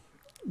takes you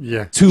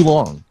too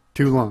long.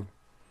 Too long.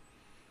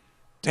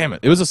 Damn it.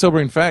 It was a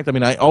sobering fact. I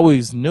mean, I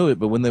always knew it,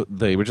 but when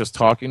they were just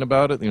talking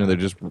about it, they're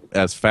just,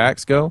 as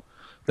facts go,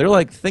 they're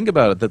like, think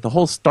about it, that the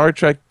whole Star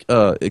Trek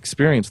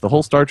experience, the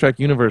whole Star Trek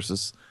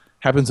universe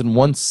happens in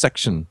one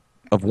section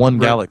of one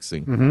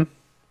galaxy. Mm-hmm.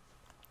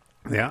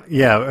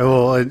 Yeah.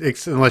 Well,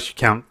 unless you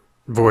count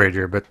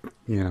Voyager, but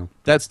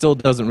that still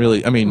doesn't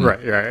really. I mean,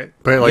 right.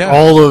 But like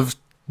all of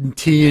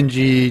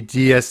TNG,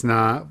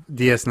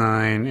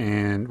 DS9,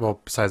 and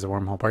besides the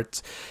wormhole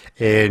parts,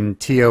 and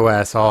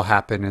TOS all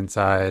happen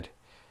inside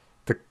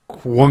the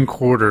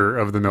 1/4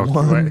 of the Milky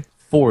Way,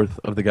 1/4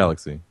 of the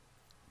galaxy.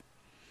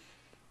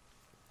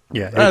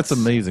 Yeah, that's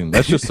amazing.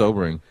 That's just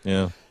sobering.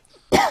 Yeah,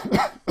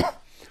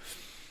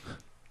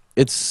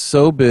 it's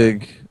so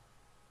big.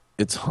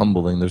 It's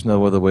humbling. There's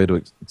no other way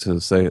to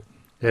say it.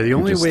 Yeah, the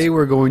only way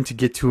we're going to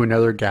get to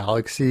another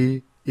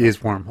galaxy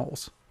is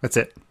wormholes. That's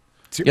it.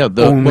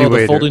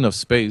 The folding of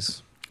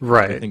space.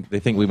 Right. They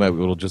think we might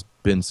be able to just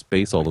bend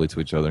space all the way to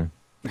each other.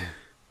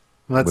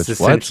 Well, that's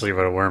essentially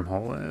what a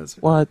wormhole is.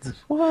 What?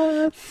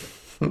 What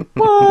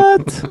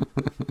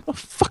the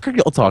fuck are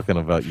y'all talking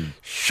about, you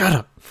Shut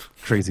up.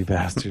 crazy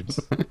bastards?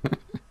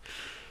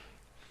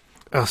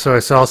 Oh, so I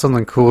saw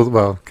something cool.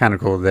 Well, kind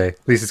of cool today.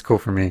 At least it's cool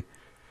for me.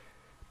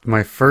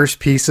 My first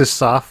piece of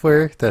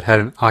software that had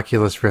an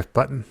Oculus Rift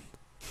button.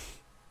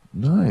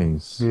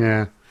 Nice.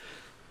 Yeah.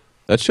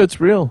 That shit's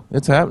real.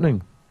 It's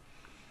happening.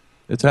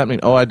 It's happening.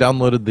 Oh, I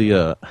downloaded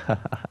the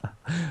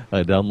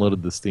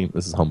Steam.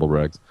 This is humble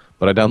brags,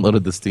 but I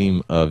downloaded the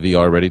Steam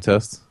VR ready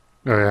test.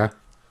 Oh yeah.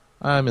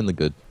 I'm in the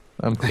good.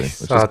 I'm clear.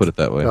 Let's just put it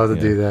that way. How to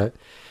do that?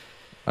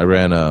 I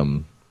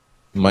ran.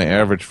 My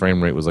average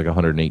frame rate was like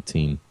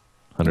 118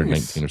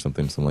 or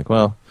something. So I'm like,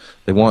 well,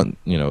 they want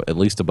at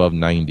least above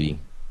 90.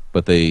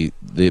 But the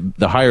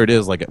higher it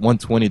is, like at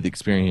 120, the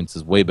experience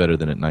is way better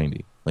than at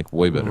 90. Like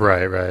way better.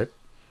 Right.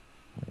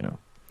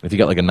 If you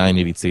got like a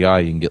 980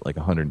 Ti, you can get like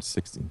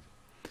 160.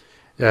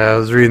 Yeah, I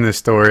was reading this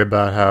story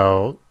about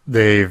how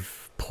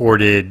they've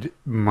ported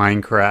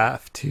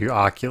Minecraft to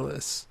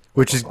Oculus,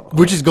 which is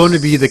going to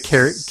be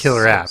the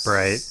killer app,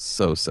 right?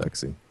 So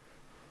sexy.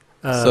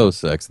 So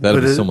sexy. That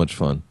would be so much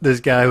fun. This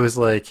guy was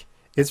like,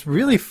 it's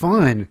really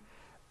fun,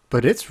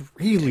 but it's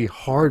really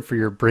hard for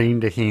your brain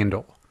to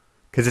handle.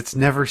 Because it's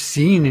never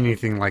seen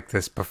anything like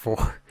this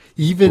before.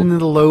 Even in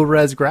the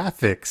low-res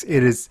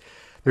graphics,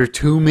 there are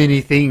too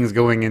many things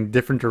going in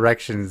different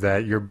directions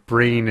that your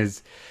brain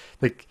is,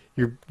 like,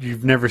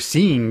 you've never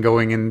seen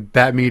going in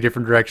that many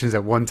different directions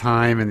at one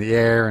time in the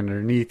air and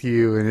underneath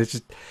you, and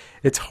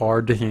it's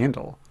hard to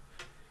handle.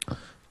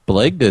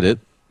 Blake did it.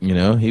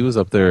 He was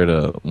up there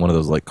at one of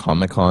those, like,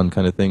 Comic-Con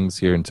kind of things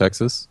here in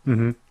Texas,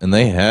 and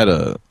they had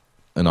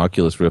an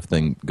Oculus Rift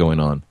thing going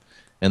on.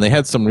 And they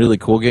had some really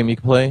cool game you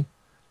could play.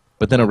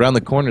 But then around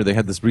the corner, they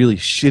had this really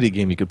shitty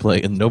game you could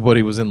play, and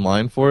nobody was in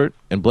line for it.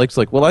 And Blake's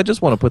like, well, I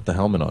just want to put the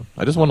helmet on.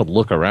 I just want to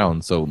look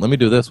around, so let me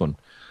do this one.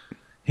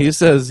 He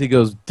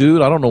goes,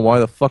 dude, I don't know why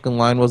the fucking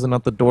line wasn't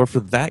at the door for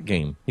that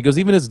game. He goes,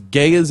 even as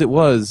gay as it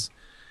was,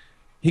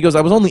 he goes,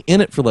 I was only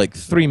in it for like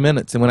 3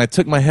 minutes, and when I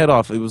took my head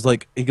off, it was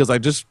like, he goes,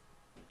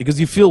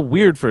 you feel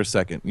weird for a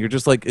second. You're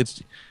just like,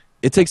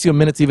 it takes you a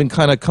minute to even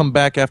kind of come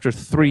back after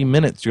 3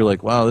 minutes. You're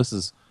like, wow, this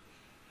is...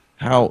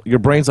 How your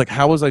brain's like,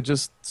 how was I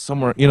just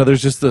somewhere?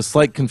 There's just a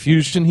slight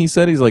confusion. He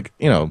said he's like,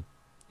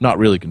 not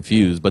really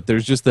confused, but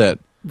there's just that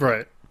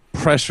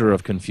pressure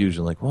of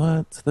confusion. Like,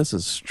 what? This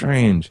is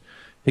strange.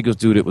 He goes,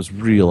 dude, it was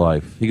real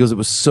life. He goes, it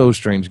was so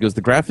strange. He goes,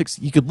 the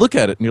graphics, you could look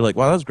at it and you're like,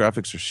 wow, those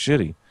graphics are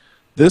shitty.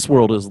 This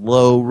world is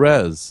low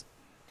res.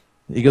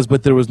 He goes,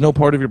 but there was no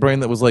part of your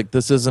brain that was like,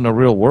 this isn't a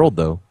real world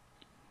though.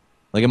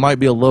 Like, it might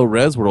be a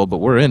low-res world, but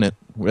we're in it.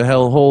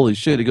 Hell, holy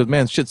shit. He goes,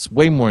 man, shit's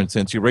way more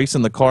intense. You race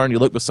in the car, and you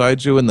look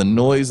beside you, and the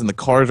noise, and the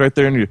car's right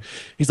there, and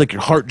he's like,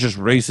 your heart just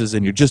races,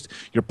 and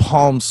your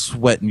palms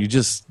sweat, and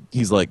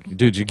he's like,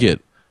 dude, you get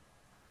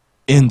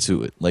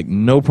into it. Like,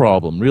 no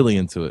problem, really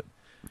into it.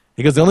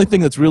 He goes, the only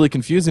thing that's really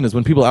confusing is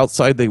when people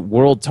outside the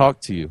world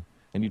talk to you,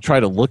 and you try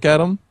to look at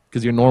them,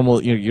 because you're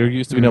normal, you're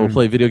used to being able to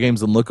play video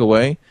games and look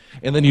away,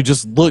 and then you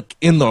just look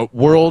in the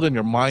world, and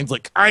your mind's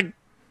like, I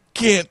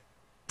can't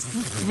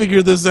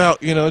figure this out,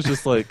 it's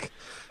just like,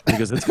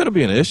 because it's going to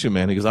be an issue,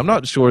 man. Because I'm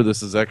not sure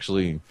this is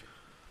actually,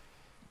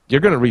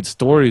 you're going to read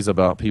stories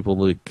about people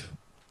like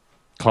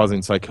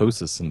causing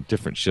psychosis and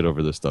different shit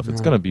over this stuff. It's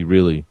going to be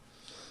really,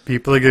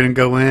 people are going to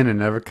go in and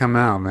never come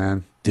out,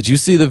 man. Did you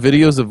see the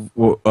videos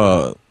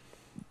of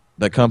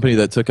that company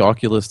that took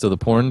Oculus to the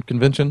porn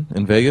convention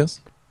in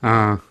Vegas?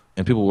 And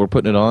people were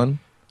putting it on.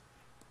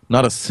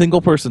 Not a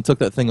single person took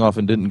that thing off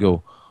and didn't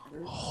go,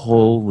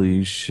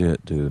 holy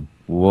shit, dude.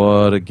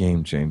 What a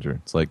game changer.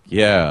 It's like,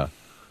 yeah.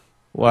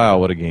 Wow,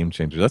 what a game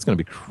changer. That's going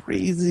to be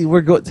crazy.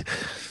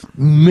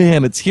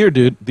 Man, it's here,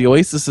 dude. The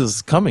Oasis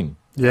is coming.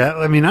 Yeah,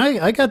 I mean,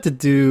 I got to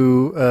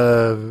do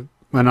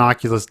an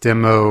Oculus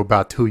demo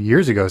about 2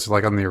 years ago. So,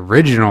 like, on the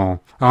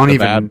original.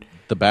 The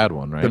bad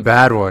one, right? The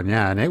bad one,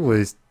 yeah. And it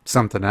was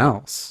something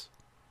else.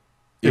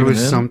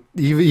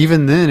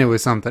 Even then, it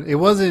was something. It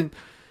wasn't,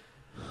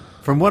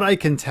 from what I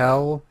can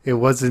tell, it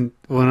wasn't,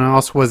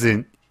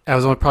 I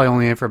was probably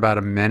only in for about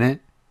a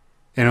minute.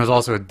 And it was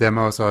also a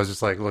demo, so I was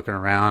just like looking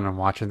around and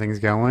watching things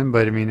going.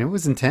 But I mean, it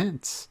was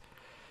intense.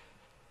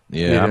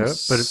 Yeah, I'm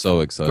so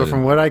excited. But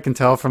from what I can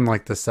tell from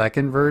like the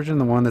second version,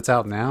 the one that's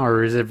out now,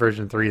 or is it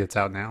version 3 that's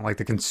out now? Like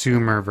the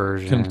consumer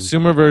version.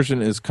 Consumer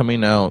version is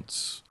coming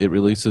out. It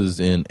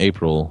releases in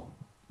April.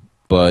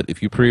 But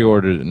if you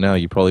pre-ordered it now,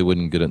 you probably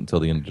wouldn't get it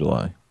until the end of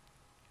July.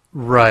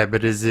 Right,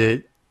 but is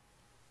it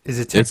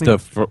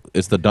technically...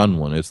 It's the done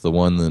one. It's the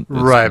one that...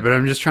 Right, but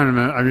I'm just trying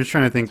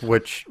to think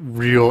which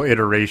real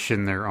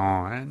iteration they're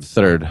on.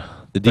 Third.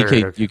 The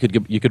DK,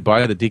 okay. You could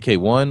buy the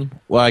DK1.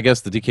 Well, I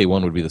guess the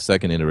DK1 would be the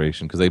second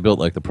iteration because they built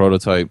like the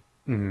prototype.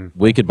 Mm-hmm.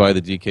 We could buy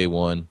the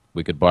DK1.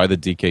 We could buy the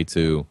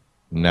DK2.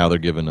 Now they're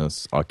giving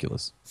us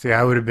Oculus. See,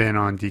 I would have been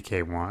on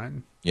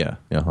DK1. Yeah.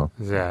 Uh-huh.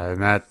 Yeah,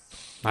 and that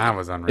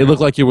was unreal. It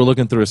looked like you were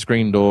looking through a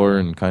screen door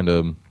and kind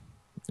of,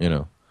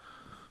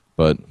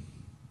 but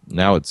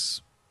now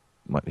it's...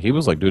 He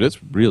was like, dude,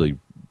 it's really,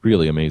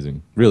 really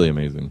amazing. Really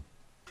amazing.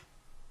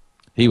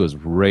 He was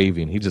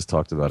raving. He just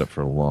talked about it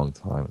for a long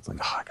time. It's like,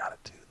 oh, I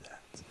got to do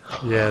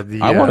that.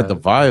 Yeah. I wanted the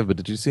Vive, but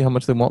did you see how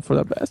much they want for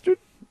that bastard?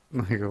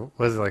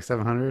 Was it like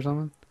 $700 or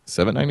something?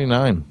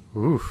 $799.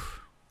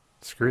 Oof.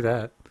 Screw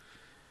that.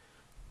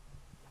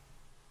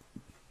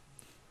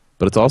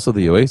 But it's also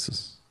the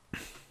Oasis.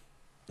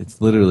 It's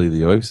literally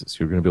the Oasis.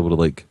 You're going to be able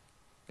to, like,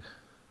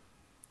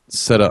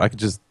 set up. I could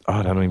just...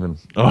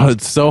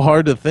 it's so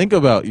hard to think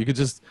about. You could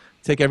just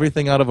take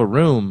everything out of a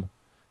room,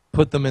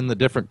 put them in the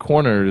different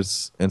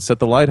corners, and set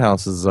the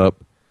lighthouses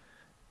up.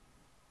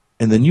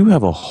 And then you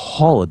have a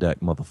holodeck,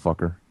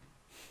 motherfucker.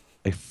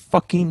 A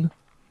fucking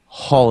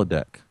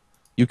holodeck.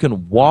 You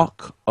can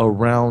walk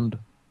around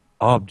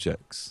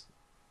objects.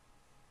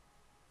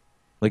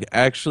 Like,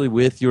 actually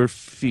with your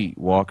feet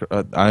walk...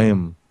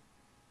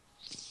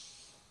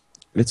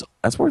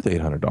 That's worth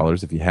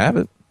 $800 if you have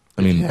it.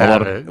 I mean, a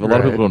lot of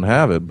people don't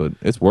have it, but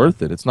it's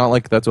worth it. It's not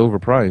like that's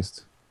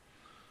overpriced.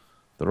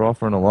 They're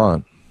offering a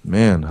lot.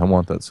 Man, I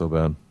want that so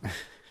bad.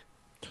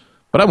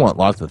 But I want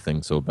lots of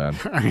things so bad.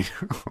 I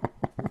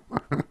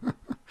know.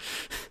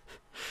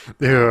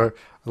 There are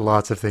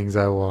lots of things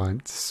I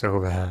want so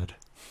bad.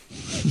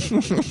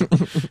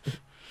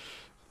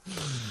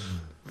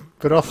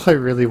 But all I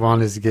really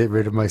want is to get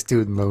rid of my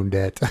student loan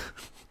debt.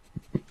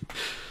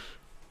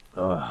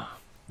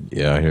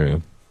 Yeah, I hear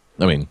you.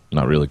 I mean,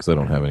 not really, because I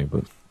don't have any,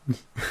 but...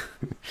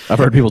 I've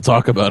heard people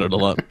talk about it a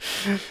lot.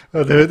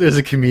 Oh, there's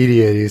a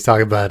comedian. He's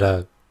talking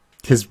about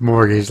his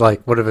mortgage.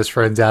 Like, one of his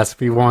friends asked if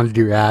he wanted to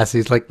do acid.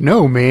 He's like,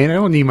 "No, man, I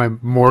don't need my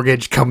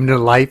mortgage coming to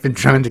life and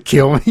trying to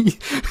kill me."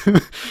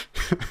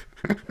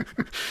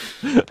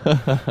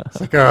 It's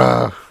like,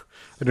 I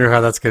know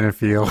how that's gonna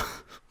feel.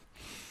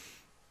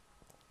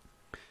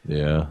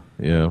 Yeah.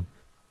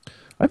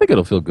 I think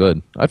it'll feel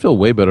good. I feel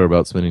way better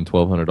about spending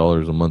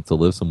 $1,200 a month to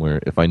live somewhere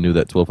if I knew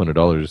that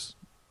 $1,200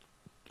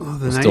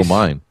 was still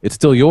mine. It's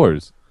still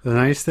yours. The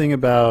nice thing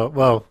about,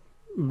 well,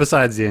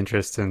 besides the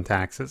interest and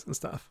taxes and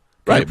stuff,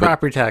 Right,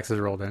 property taxes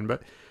rolled in,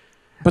 but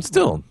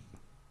still,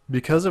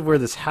 because of where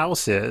this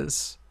house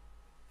is,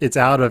 it's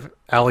out of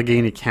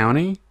Allegheny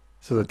County,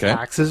 so the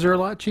taxes are a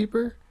lot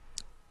cheaper.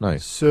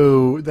 nice.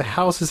 So the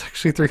house is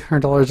actually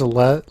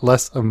 $300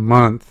 less a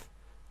month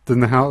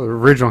than the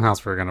original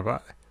house we were gonna buy.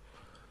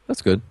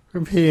 That's good.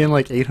 We're paying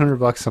like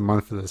 $800 a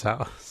month for this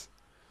house,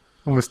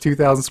 almost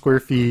 2,000 square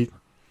feet,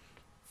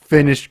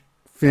 finished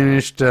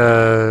finished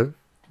attic.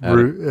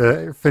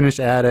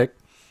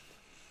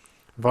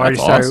 I've already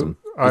That's started. awesome.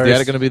 Is the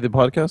attic going to be the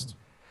podcast?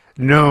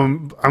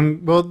 No,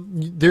 well,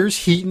 there's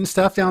heat and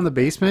stuff down in the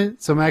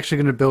basement, so I'm actually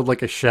going to build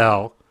like a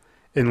shell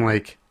and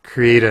like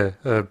create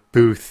a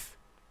booth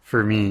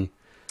for me.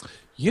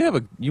 You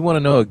want to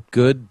know a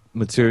good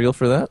material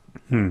for that?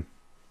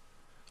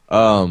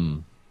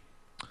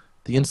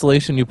 The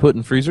insulation you put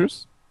in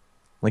freezers,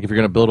 like if you're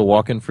going to build a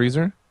walk-in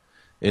freezer,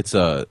 it's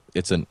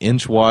an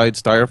inch wide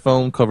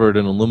styrofoam covered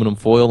in aluminum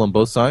foil on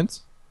both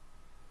sides.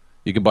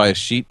 You can buy a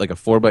sheet, like a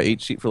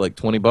 4x8 sheet for like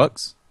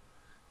 $20.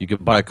 You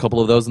could buy a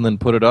couple of those and then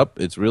put it up.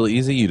 It's really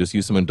easy. You just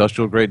use some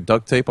industrial grade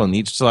duct tape on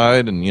each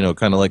side and,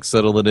 kind of like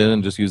settle it in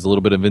and just use a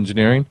little bit of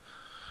engineering.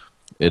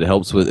 It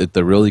helps with it.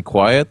 They're really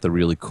quiet. They're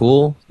really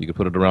cool. You can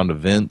put it around the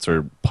vents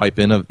or pipe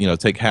in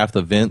take half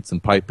the vents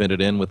and pipe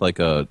it in with like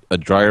a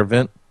dryer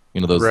vent.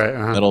 Those right,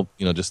 metal,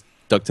 just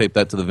duct tape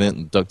that to the vent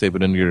and duct tape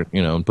it into your,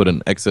 and put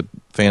an exit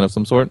fan of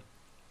some sort.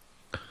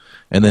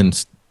 And then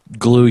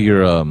glue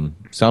your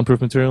soundproof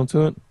material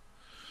to it.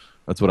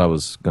 That's what I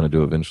was going to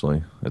do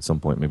eventually at some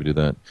point, maybe do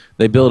that.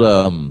 They build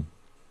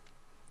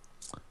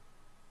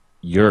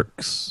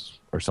yurks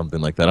or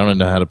something like that. I don't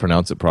know how to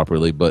pronounce it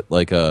properly, but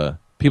like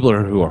people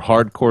who are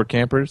hardcore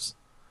campers,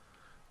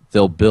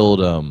 they'll build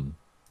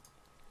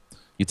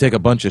you take a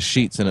bunch of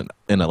sheets in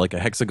like a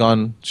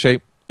hexagon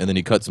shape, and then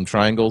you cut some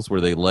triangles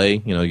where they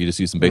lay. You just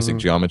use some basic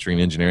geometry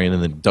and engineering,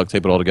 and then duct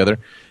tape it all together.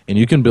 And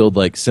you can build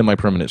like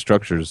semi-permanent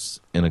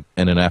structures in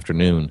an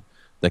afternoon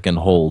that can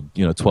hold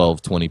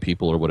 12, 20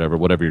 people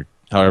or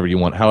however you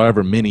want,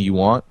 however many you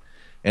want.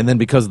 And then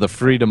because of the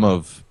freedom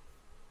of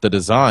the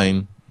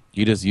design,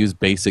 you just use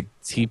basic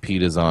TP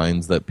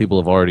designs that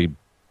people have already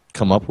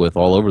come up with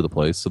all over the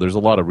place. So there's a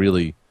lot of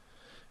and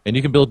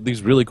you can build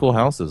these really cool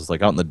houses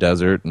like out in the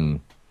desert, and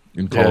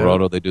in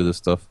Colorado they do this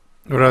stuff.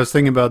 What I was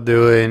thinking about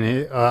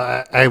doing,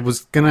 I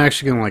was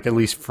actually gonna like at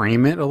least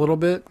frame it a little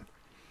bit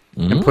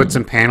and put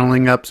some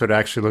paneling up so it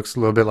actually looks a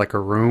little bit like a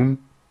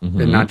room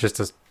and not just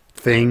a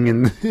thing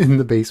in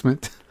the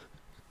basement.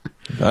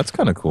 That's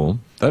kind of cool.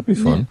 That'd be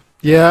fun.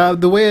 Yeah,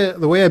 the way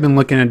I've been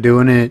looking at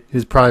doing it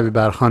is probably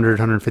about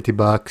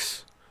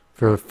 $150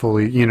 for a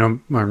fully, or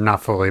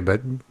not fully,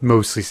 but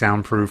mostly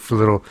soundproof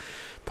little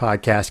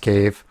podcast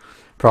cave.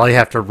 Probably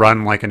have to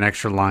run like an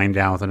extra line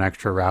down with an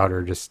extra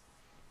router, just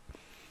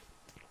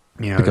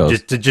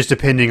just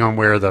depending on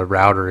where the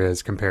router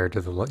is compared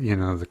to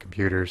the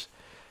computers.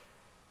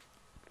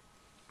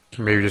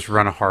 Maybe just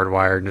run a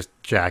hardwire and just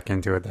jack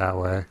into it that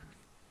way.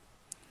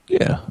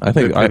 Yeah, I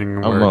think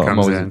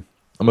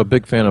I'm a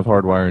big fan of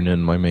hardwiring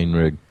in my main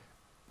rig.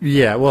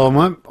 Yeah,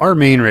 well, our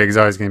main rig is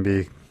always going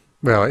to be,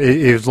 well,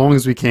 as long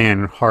as we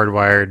can,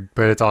 hardwired,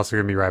 but it's also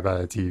going to be right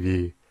by the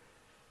TV.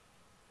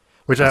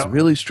 It's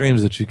really strange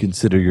that you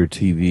consider your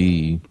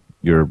TV,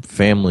 your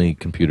family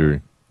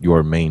computer,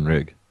 your main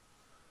rig.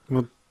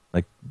 Well,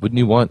 like, wouldn't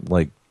you want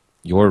like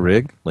your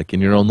rig, like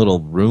in your own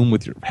little room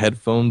with your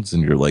headphones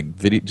and your like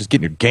video, just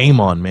getting your game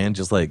on, man?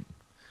 Just like,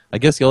 I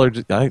guess you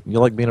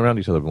like being around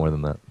each other more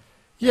than that.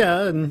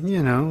 Yeah,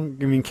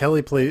 and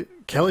Kelly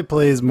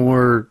plays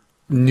more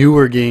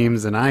newer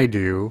games than I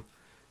do,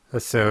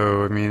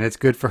 so it's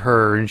good for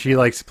her, and she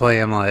likes to play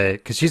them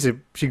because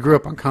she grew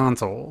up on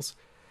consoles,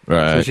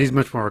 right? So she's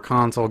much more a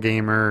console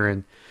gamer,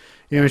 and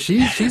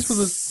she's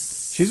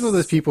one of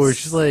those people where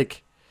she's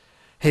like,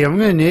 hey, I'm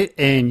gonna knit,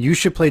 and you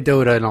should play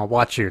Dota, and I'll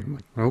watch you. I'm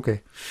like,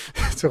 okay,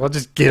 so I'll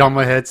just get on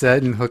my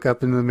headset and hook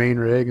up into the main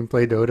rig and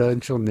play Dota,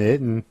 and she'll knit,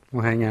 and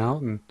we'll hang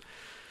out, and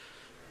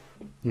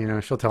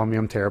she'll tell me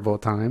I'm terrible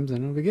at times,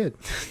 and it'll be good.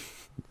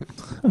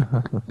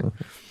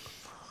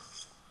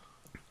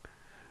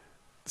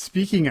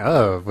 Speaking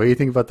of, what do you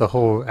think about the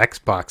whole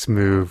Xbox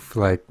move,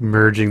 like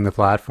merging the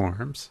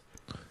platforms?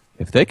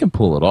 If they can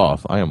pull it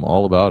off, I am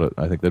all about it.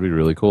 I think that'd be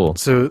really cool.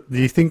 So, do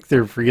you think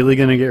they're really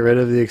going to get rid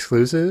of the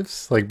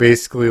exclusives? Like,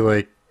 basically,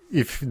 like,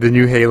 if the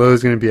new Halo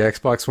is going to be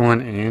Xbox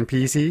One and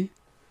PC?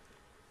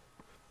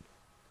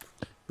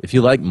 If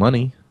you like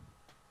money.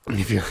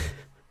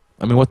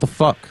 What the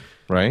fuck,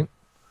 right?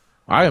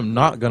 I am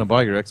not going to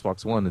buy your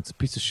Xbox One. It's a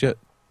piece of shit.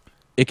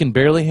 It can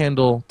barely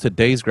handle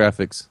today's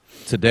graphics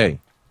today.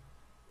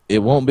 It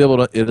won't be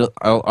able to...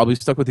 I'll be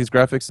stuck with these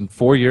graphics in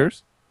 4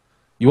 years.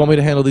 You want me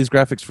to handle these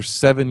graphics for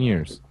 7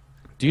 years?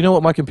 Do you know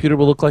what my computer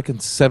will look like in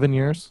 7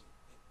 years?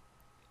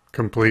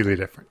 Completely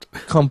different.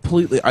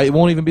 Completely. It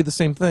won't even be the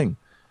same thing.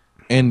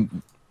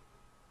 And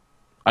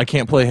I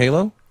can't play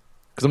Halo?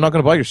 Because I'm not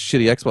going to buy your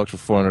shitty Xbox for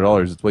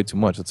 $400. It's way too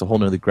much. It's a whole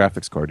nother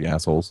graphics card, you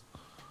assholes.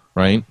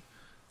 Right?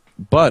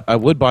 But I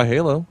would buy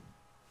Halo.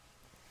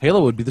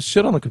 Halo would be the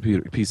shit on the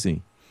computer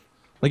PC.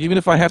 Like, even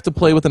if I have to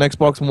play with an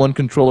Xbox One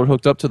controller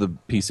hooked up to the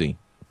PC.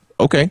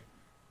 Okay.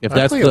 If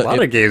I play a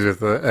lot of games with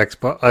the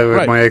Xbox,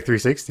 with my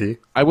X360.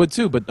 I would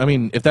too, but I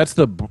mean, if that's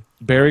the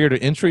barrier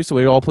to entry, so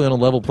we all play on a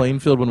level playing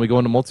field when we go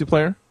into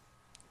multiplayer,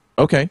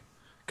 okay.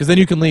 Because then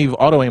you can leave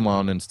auto aim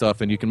on and stuff,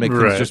 and you can make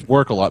things just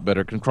work a lot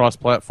better. Can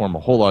cross-platform a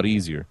whole lot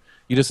easier.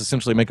 You just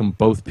essentially make them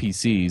both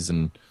PCs.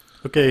 And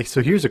okay,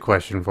 so here's a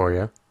question for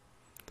you: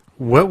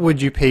 what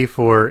would you pay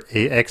for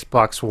a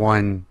Xbox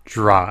One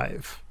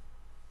drive?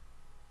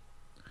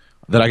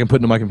 That I can put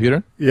into my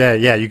computer? Yeah,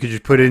 you could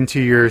just put it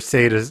into your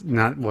SATA.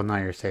 Not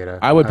your SATA.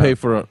 I would pay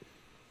for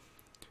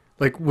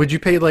like, would you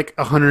pay like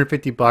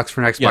 $150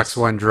 for an Xbox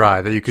One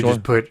drive that you could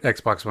just put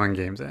Xbox One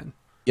games in?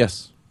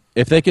 Yes,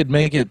 if they could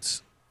make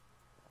it.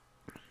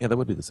 Yeah, that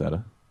would be the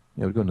SATA.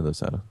 Yeah, we'd go into the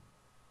SATA.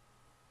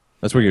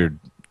 That's where your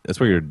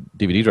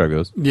DVD drive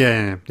goes.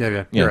 Yeah.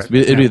 Yeah, right.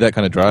 it'd be that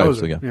kind of drive.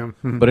 So yeah.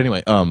 Mm-hmm. But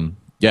anyway,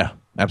 yeah,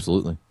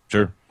 absolutely,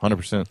 sure,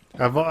 100%.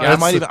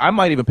 I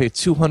might even pay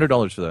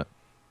 $200 for that,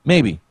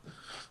 maybe.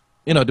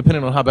 You know,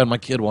 depending on how bad my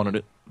kid wanted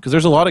it. Because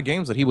there's a lot of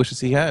games that he wishes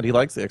he had. He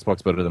likes the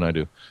Xbox better than I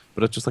do.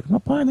 But it's just like, I'm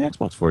not buying the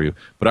Xbox for you.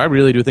 But I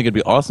really do think it'd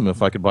be awesome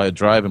if I could buy a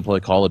drive and play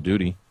Call of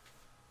Duty.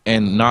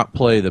 And not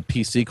play the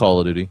PC Call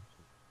of Duty.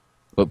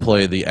 But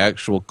play the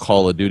actual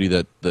Call of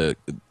Duty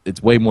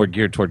it's way more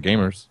geared toward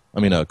gamers.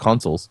 I mean,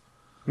 consoles.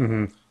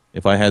 Mm-hmm.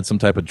 If I had some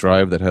type of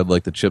drive that had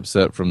like the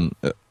chipset from...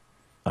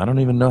 I don't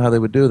even know how they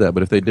would do that.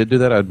 But if they did do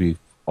that, I'd be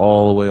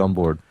all the way on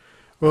board.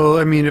 Well,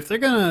 I mean, if they're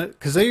gonna,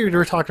 because they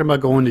were talking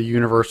about going to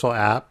universal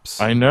apps.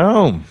 I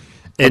know,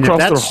 and across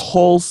their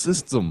whole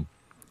system,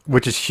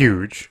 which is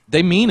huge.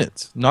 They mean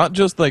it, not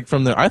just like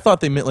from their. I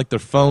thought they meant like their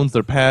phones,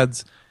 their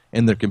pads,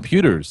 and their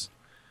computers,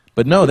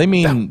 but no, they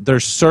mean their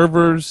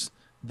servers.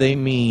 They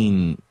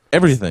mean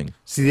everything.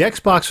 See, the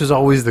Xbox was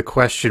always the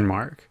question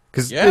mark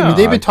because I mean,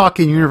 they've been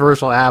talking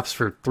universal apps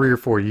for 3 or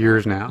 4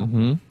 years now,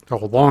 a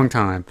long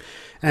time.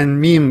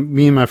 And me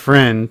and my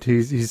friend,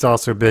 he's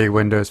also a big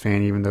Windows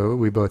fan, even though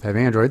we both have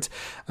Androids.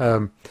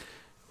 We're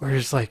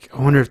just like,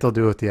 I wonder if they'll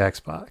do it with the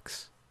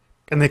Xbox.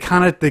 And they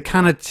kind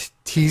of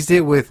teased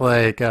it with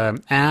like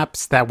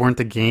apps that weren't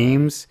the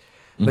games.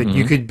 Like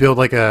you could build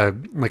like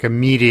a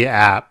media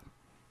app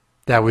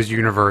that was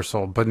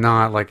universal, but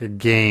not like a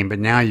game. But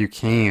now you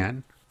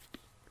can.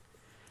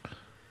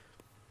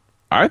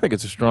 I think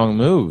it's a strong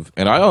move,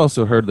 and I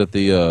also heard that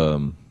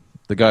the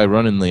guy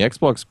running the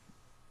Xbox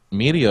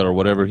media or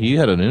whatever, he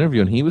had an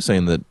interview and he was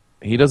saying that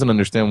he doesn't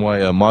understand why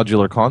a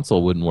modular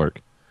console wouldn't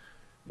work.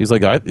 He's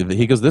like,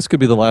 he goes, this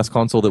could be the last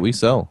console that we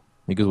sell.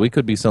 He goes, we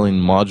could be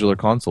selling modular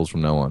consoles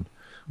from now on,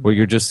 where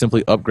you're just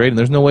simply upgrading.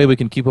 There's no way we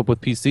can keep up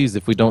with PCs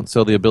if we don't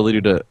sell the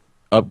ability to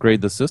upgrade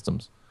the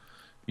systems.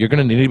 You're going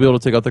to need to be able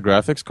to take out the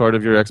graphics card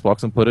of your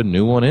Xbox and put a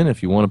new one in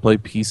if you want to play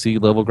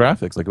PC level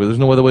graphics. Like, there's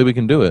no other way we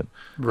can do it.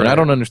 Right. And I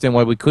don't understand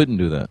why we couldn't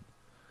do that.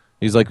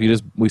 He's like,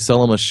 we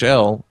sell them a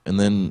shell, and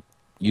then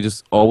you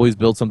just always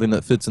build something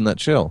that fits in that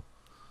shell.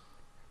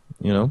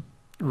 You know?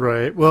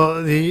 Right.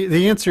 Well,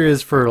 the answer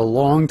is for a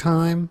long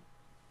time,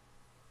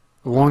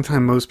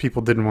 most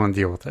people didn't want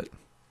to deal with it.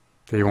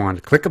 They wanted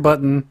to click a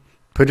button,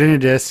 put in a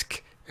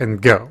disk,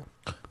 and go.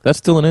 That's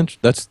still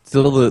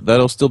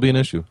that'll still be an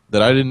issue.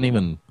 That I didn't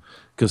even,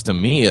 because to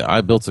me,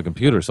 I built a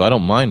computer, so I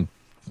don't mind.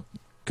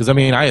 Because I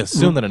mean, I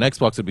assume that an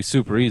Xbox would be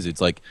super easy.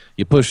 It's like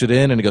you push it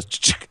in and it goes,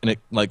 and it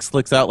like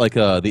slicks out like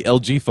the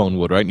LG phone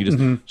would, right? And you just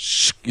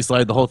you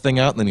slide the whole thing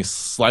out, and then you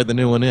slide the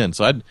new one in.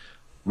 So I'd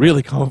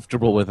really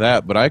comfortable with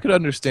that. But I could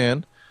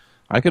understand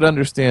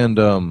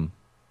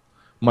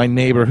my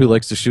neighbor who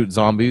likes to shoot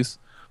zombies,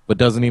 but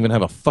doesn't even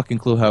have a fucking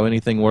clue how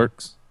anything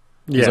works.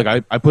 Yeah. He's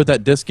like, I put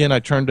that disc in, I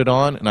turned it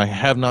on, and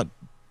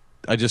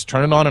I just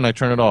turn it on and I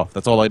turn it off.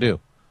 That's all I do.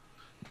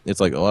 It's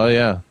like, oh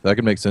yeah, that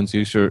could make sense.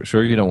 You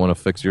sure you don't want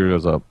to fix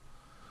yours up.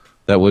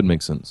 That would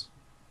make sense.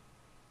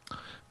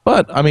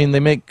 But I mean, they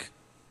make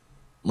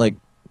like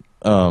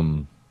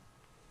that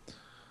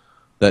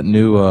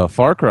new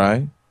Far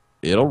Cry.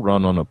 It'll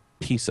run on a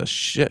piece of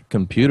shit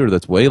computer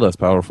that's way less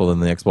powerful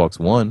than the Xbox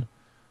One.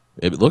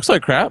 It looks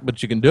like crap,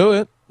 but you can do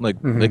it. Like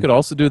they could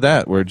also do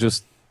that, where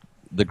just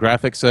the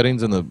graphic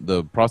settings and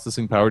the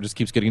processing power just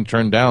keeps getting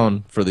turned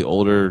down for the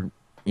older,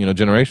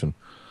 generation.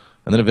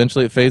 And then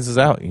eventually it phases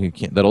out. You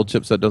can't, that old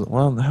chipset doesn't.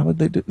 Well, how would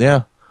they do?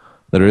 Yeah,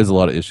 there is a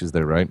lot of issues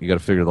there, right? You got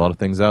to figure a lot of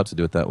things out to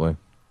do it that way.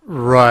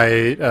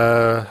 Right.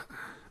 I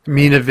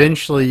mean,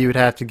 eventually you would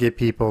have to get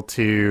people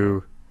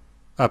to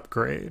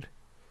upgrade,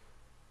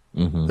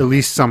 at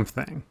least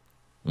something.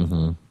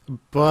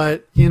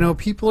 But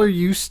people are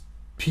used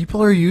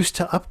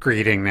to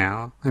upgrading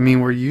now. I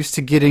mean, we're used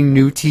to getting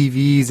new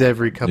TVs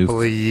every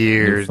couple of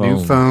years,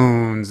 new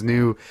phones,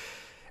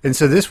 and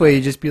so this way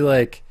you just be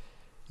like.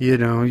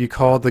 You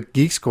call the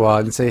Geek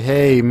Squad and say,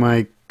 hey,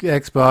 my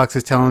Xbox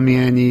is telling me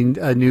I need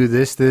a new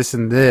this,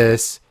 and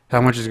this.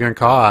 How much is it going to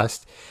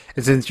cost?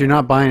 And since you're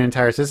not buying an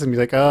entire system,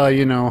 you're like, oh,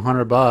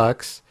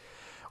 $100.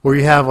 Or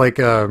you have like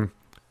a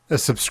a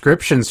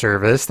subscription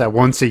service that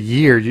once a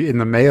year in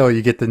the mail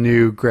you get the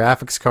new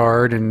graphics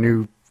card and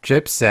new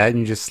chipset, and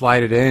you just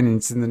slide it in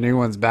and send the new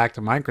ones back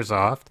to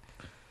Microsoft.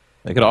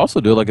 They could also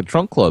do like a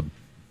trunk club.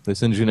 They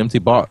send you an empty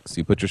box.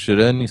 You put your shit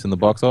in, you send the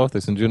box off,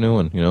 they send you a new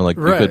one. You know, like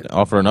you could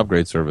offer an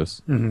upgrade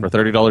service. For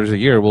 $30 a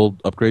year, we'll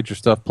upgrade your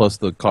stuff plus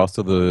the cost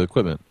of the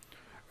equipment.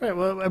 Right.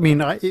 Well, I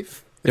mean,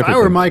 if I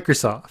were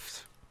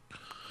Microsoft,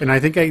 and I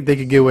think they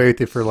could get away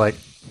with it for like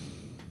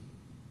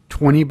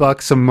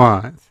 $20 a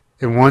month,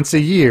 and once a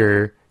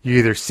year, you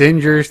either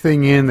send your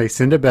thing in, they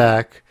send it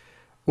back,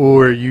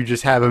 or you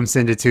just have them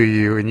send it to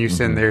you and you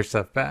send their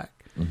stuff back.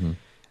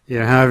 You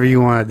know, however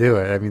you want to do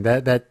it. I mean,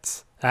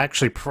 that's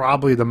actually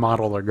probably the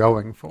model they're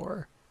going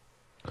for.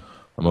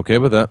 I'm okay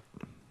with that.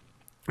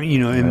 You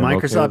know, and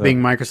Microsoft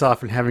being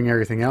Microsoft and having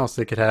everything else,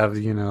 they could have,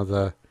 you know,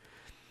 the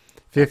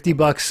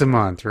 $50 a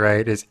month,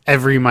 right, is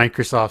every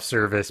Microsoft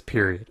service,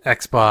 period.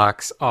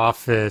 Xbox,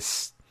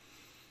 Office,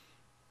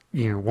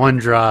 you know,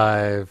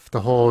 OneDrive,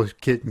 the whole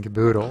kit and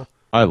caboodle.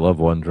 I love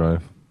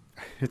OneDrive.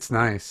 It's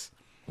nice.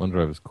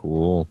 OneDrive is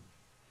cool.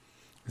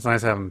 It's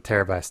nice having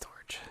terabyte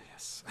storage,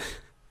 yes.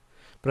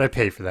 But I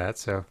pay for that,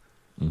 so.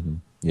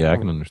 Yeah, I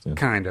can understand.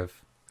 Kind of.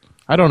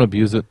 I don't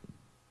abuse it.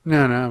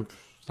 No.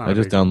 I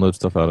just download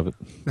stuff out of it.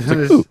 It's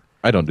like, ooh,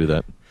 I don't do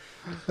that.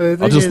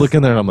 I'll just look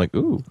in there and I'm like,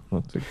 ooh,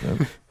 I'll take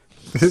that.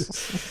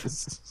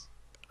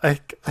 I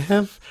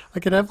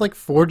could have like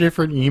 4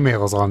 different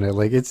emails on it.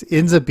 Like it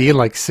ends up being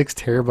like 6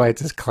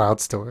 terabytes as cloud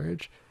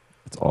storage.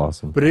 It's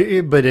awesome. But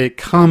it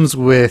comes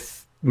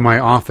with my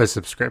Office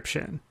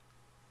subscription,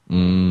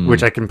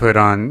 which I can put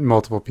on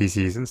multiple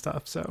PCs and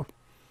stuff. So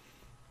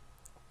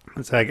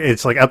it's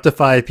like up to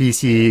 5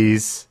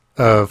 PCs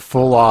of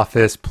full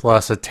Office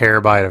plus a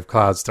terabyte of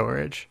cloud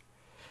storage.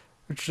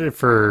 Which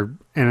if you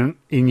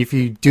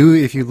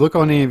look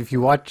on it, if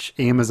you watch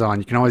Amazon,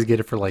 you can always get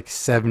it for like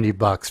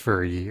 $70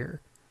 for a year.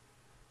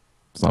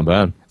 It's not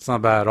bad. It's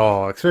not bad at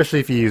all,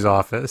 especially if you use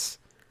Office,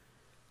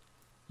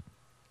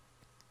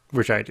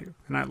 which I do,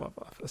 and I love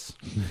Office.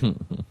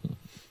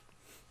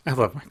 I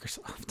love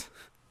Microsoft.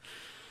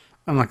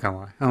 I'm not gonna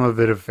lie, I'm a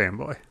bit of a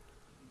fanboy.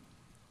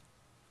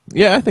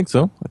 Yeah, I think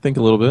so. I think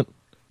a little bit,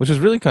 which is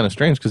really kind of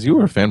strange because you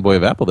were a fanboy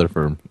of Apple there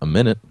for a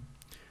minute.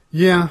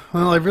 Yeah,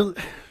 well,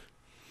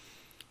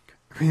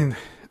 I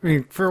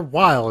mean, for a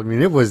while,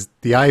 it was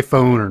the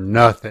iPhone or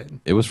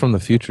nothing. It was from the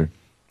future.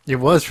 It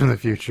was from the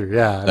future,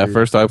 yeah. That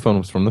first iPhone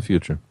was from the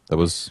future. It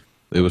was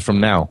from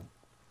now.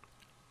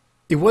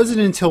 It wasn't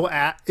until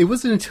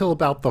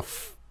about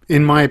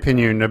in my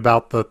opinion,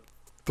 about the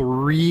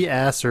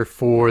 3S or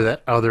 4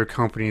 that other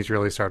companies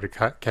really started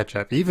to catch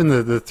up. Even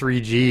the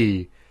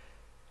 3G,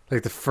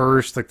 like the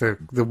first, like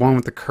the one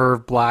with the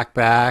curved black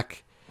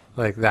back,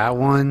 like that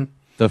one.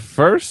 The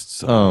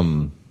first,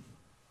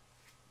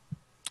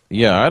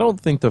 yeah, I don't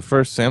think the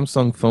first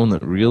Samsung phone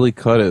that really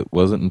cut it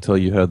wasn't until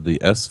you had the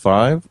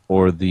S5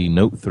 or the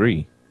Note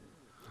 3.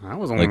 That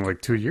was only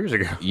like 2 years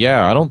ago.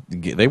 Yeah,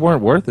 they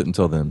weren't worth it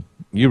until then.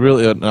 An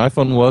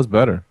iPhone was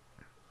better.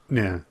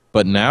 Yeah.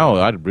 But now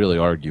I'd really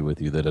argue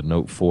with you that a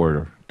Note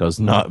 4 does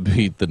not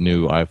beat the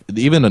new iPhone.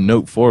 Even a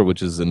Note 4,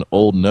 which is an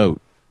old Note,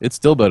 it's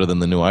still better than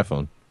the new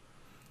iPhone.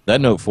 That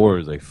Note 4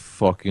 is a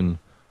fucking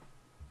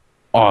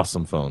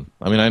awesome phone.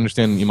 I mean, I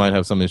understand you might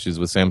have some issues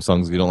with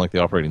Samsung's. You don't like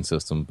the operating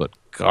system, but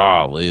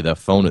golly, that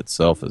phone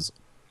itself is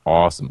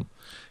awesome.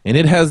 And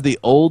it has the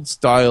old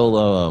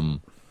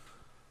style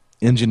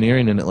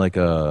engineering in it like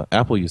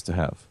Apple used to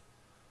have.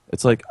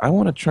 It's like, I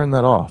want to turn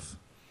that off.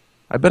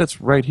 I bet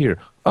it's right here.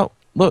 Oh,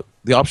 look,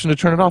 the option to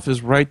turn it off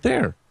is right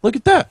there. Look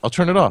at that. I'll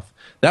turn it off.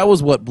 That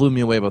was what blew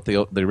me away about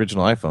the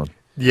original iPhone.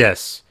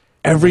 Yes.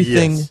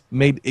 Everything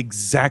made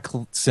exact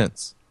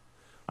sense.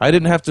 I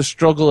didn't have to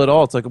struggle at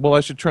all. It's like, well, I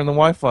should turn the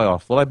Wi-Fi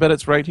off. Well, I bet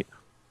it's right here.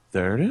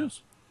 There it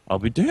is. I'll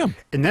be damned.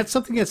 And that's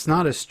something that's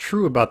not as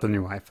true about the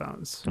new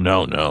iPhones.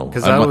 No.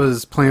 Because I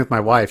was playing with my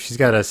wife. She's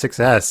got a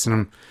 6S,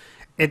 and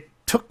it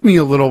took me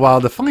a little while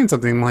to find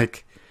something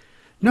like,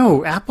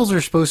 no, Apples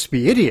are supposed to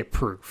be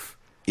idiot-proof.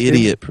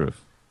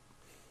 Idiot-proof.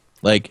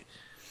 Like,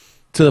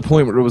 to the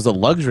point where it was a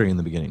luxury in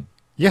the beginning.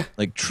 Yeah.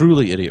 Like,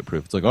 truly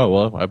idiot-proof. It's like, oh,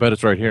 well, I bet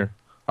it's right here.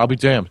 I'll be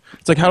damned.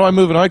 It's like, how do I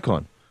move an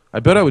icon? I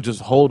bet I would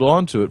just hold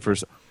on to it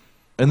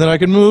and then I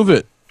can move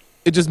it.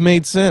 It just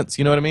made sense.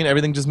 You know what I mean?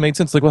 Everything just made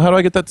sense. Like, well, how do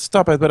I get that to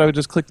stop? I bet I would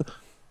just click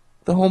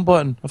the home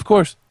button. Of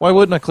course. Why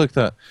wouldn't I click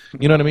that?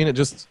 You know what I mean? It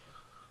just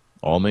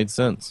all made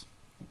sense.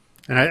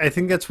 And I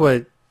think that's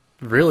what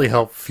really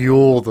helped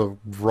fuel the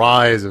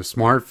rise of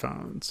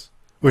smartphones,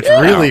 which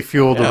really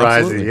fueled the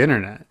rise of the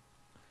internet.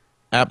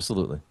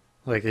 Absolutely.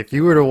 Like, if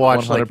you were to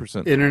watch 100%.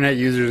 like internet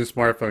users and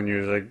smartphone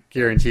users, I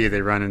guarantee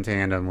they run in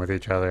tandem with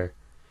each other.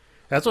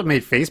 That's what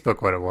made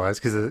Facebook what it was,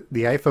 because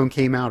the iPhone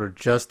came out at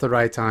just the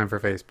right time for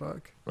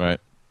Facebook. Right.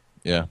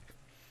 Yeah.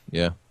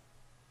 Yeah.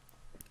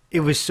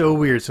 It was so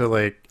weird. So,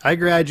 like, I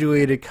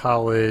graduated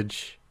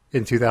college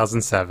in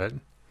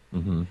 2007,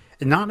 and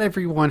not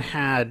everyone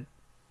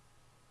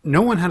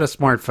no one had a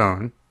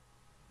smartphone,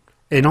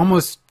 and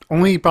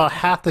only about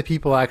half the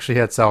people actually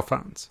had cell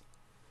phones.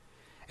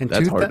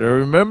 That's hard to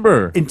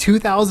remember. In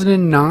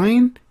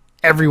 2009,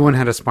 everyone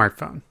had a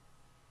smartphone.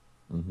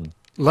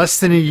 Less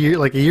than a year,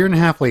 like a year and a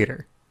half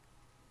later,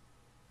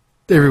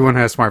 everyone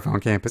had a smartphone on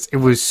campus. It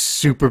was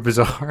super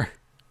bizarre.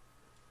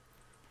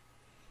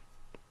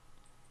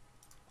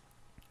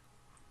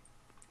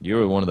 You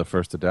were one of the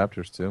first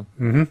adapters, too.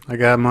 I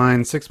got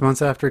mine 6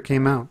 months after it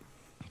came out.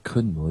 I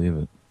couldn't believe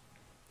it.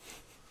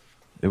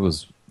 It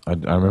was... I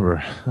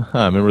remember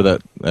I remember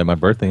that at my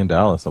birthday in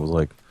Dallas, I was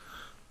like,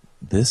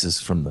 this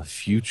is from the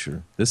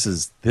future. This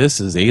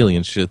is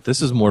alien shit.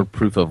 This is more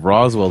proof of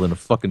Roswell than a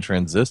fucking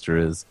transistor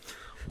is.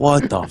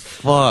 What the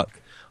fuck?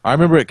 I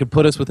remember it could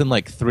put us within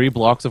like 3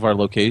 blocks of our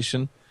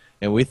location,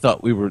 and we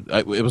thought we were...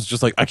 it was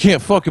just like, I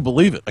can't fucking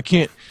believe it. I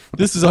can't...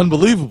 This is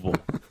unbelievable.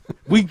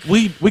 We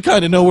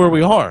kind of know where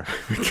we are.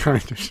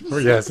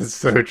 Yes, it's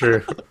so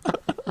true.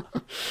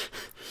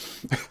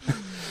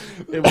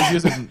 It was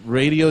using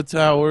radio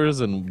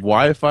towers and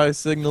Wi-Fi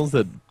signals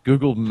that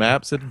Google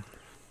Maps had,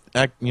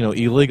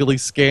 illegally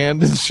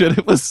scanned and shit.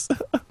 It was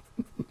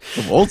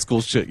some old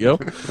school shit, yo.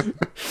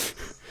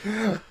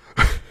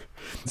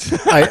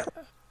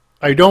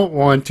 I don't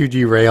want to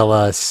derail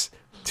us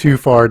too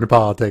far into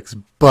politics,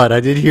 but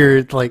I did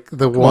hear like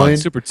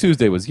Super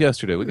Tuesday was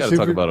yesterday. We got to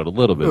talk about it a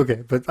little bit.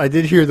 Okay, but I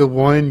did hear the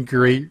one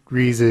great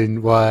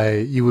reason why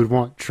you would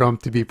want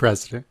Trump to be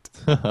president.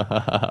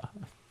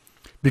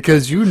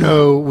 Because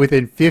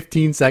within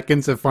 15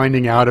 seconds of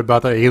finding out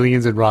about the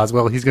aliens in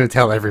Roswell, he's going to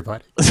tell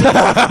everybody.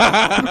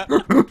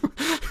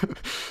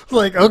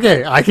 Like,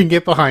 okay, I can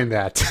get behind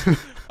that.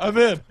 I'm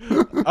in.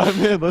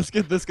 Let's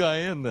get this guy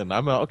in then.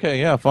 I'm okay,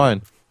 yeah,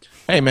 fine.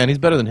 Hey, man, he's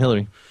better than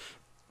Hillary.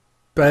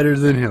 Better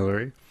than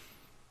Hillary.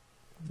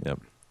 Yep.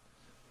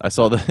 I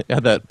saw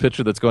that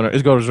picture that's going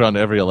around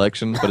every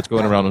election, but it's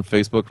going around on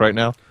Facebook right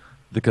now.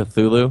 The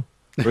Cthulhu.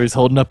 Where he's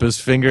holding up his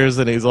fingers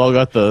and he's all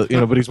got but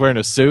he's wearing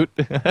a suit.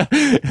 And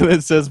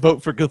it says,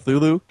 vote for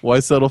Cthulhu.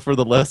 Why settle for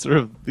the lesser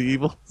of the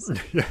evils?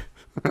 Yeah.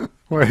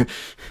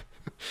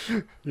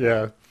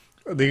 Yeah.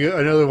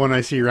 Another one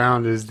I see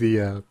around is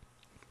the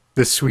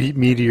sweet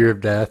meteor of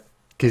death,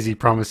 because he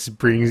promises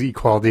brings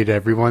equality to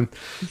everyone.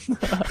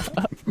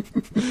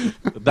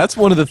 That's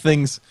one of the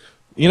things,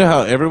 you know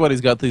how everybody's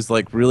got these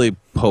like really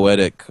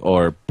poetic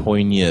or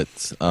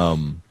poignant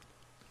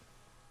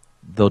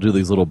they'll do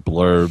these little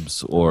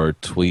blurbs or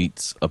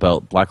tweets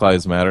about Black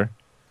Lives Matter.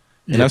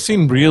 And Yeah. I've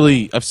seen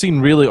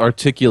really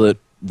articulate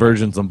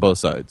versions on both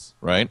sides,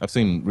 right? I've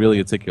seen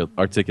really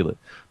articulate.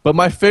 But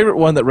my favorite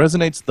one that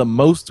resonates the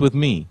most with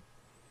me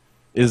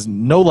is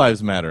No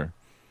Lives Matter.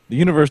 The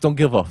universe don't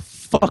give a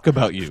fuck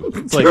about you.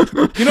 It's like,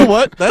 you know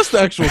what? That's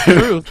the actual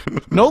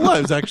truth. No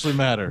lives actually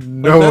matter.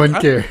 No one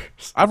cares.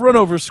 I've run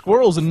over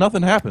squirrels and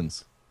nothing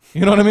happens.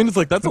 You know what I mean? It's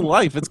like, that's a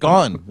life. It's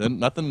gone. Then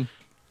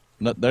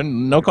there are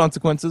no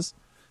consequences.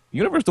 The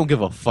universe don't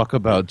give a fuck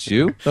about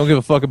you. Don't give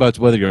a fuck about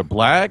whether you're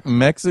black,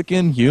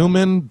 Mexican,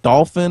 human,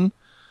 dolphin,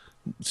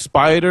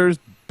 spiders,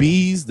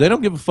 bees. They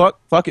don't give a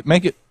fuck. Fuck it.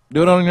 Make it.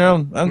 Do it on your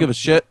own. I don't give a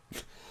shit.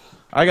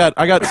 I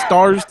got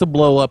stars to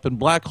blow up and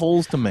black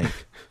holes to make.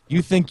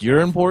 You think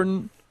you're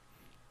important?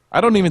 I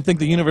don't even think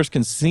the universe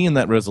can see in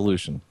that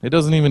resolution. It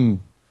doesn't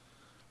even...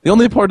 The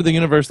only part of the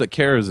universe that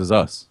cares is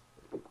us.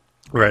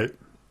 Right.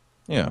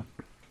 Yeah.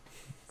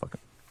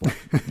 Fucking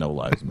no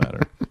lives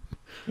matter.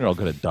 You're all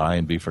going to die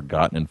and be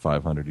forgotten in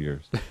 500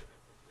 years.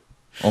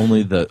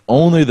 Only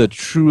the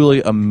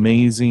truly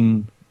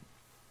amazing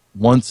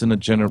once in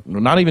a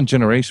not even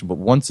generation, but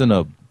once in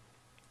a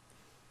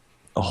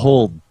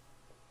whole,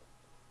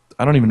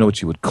 I don't even know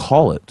what you would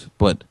call it,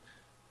 but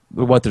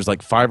there's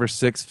like 5 or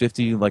 6,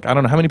 50, like, I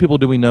don't know, how many people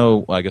do we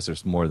know? Well, I guess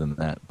there's more than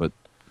that, but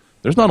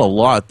there's not a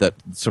lot that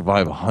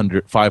survive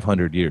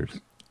 500 years.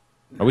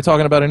 Are we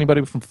talking about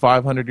anybody from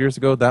 500 years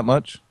ago that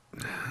much?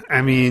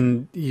 I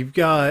mean, you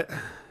have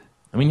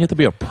to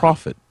be a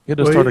prophet. You had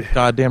to start a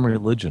goddamn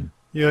religion.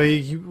 You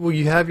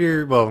have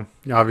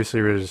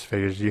obviously religious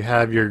figures. You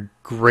have your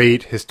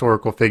great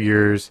historical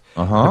figures,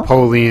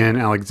 Napoleon,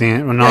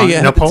 Alexander.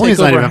 Well, Napoleon's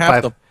not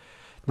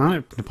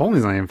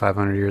even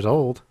 500 years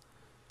old.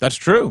 That's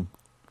true.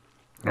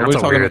 That's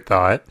a weird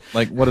thought.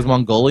 Like, what is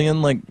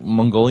Mongolian? Like,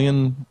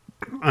 Mongolian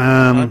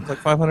like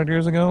 500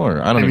 years ago?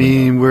 Or I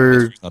mean,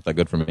 it's not that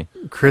good for me.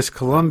 Chris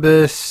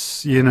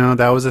Columbus,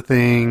 that was a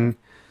thing.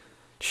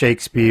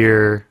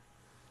 Shakespeare,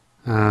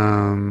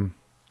 Da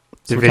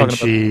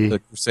Vinci. The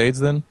Crusades,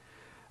 then?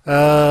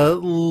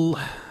 When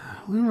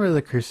were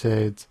the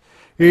Crusades?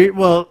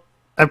 Well,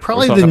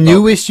 probably the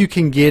newest you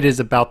can get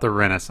is about the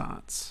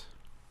Renaissance.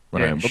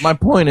 Right. But my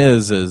point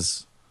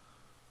is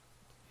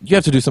you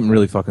have to do something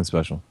really fucking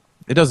special.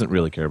 It doesn't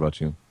really care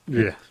about you.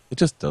 Yeah. It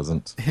just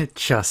doesn't. It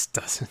just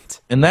doesn't.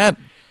 And that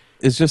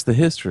is just the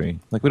history.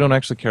 Like, we don't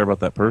actually care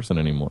about that person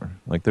anymore.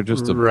 Like, they're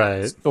just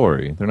a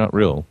story. They're not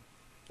real.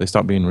 They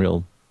stopped being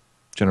real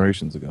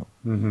generations ago.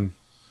 Mm-hmm.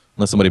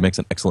 Unless somebody makes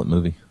an excellent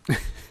movie.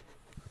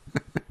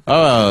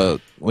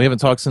 We haven't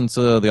talked since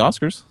the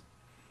Oscars.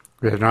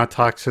 We have not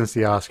talked since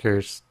the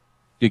Oscars.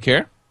 Do you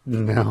care?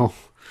 No.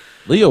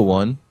 Leo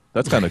won.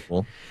 That's kind of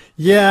cool.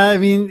 Yeah, I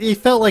mean, it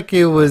felt like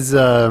it was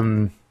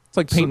It's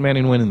like Peyton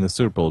Manning winning the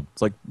Super Bowl.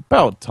 It's like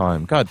about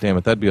time. God damn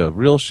it, that'd be a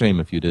real shame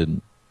if you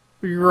didn't.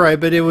 You're right,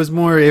 but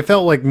it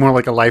felt like more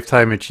like a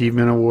lifetime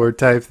achievement award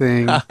type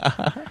thing.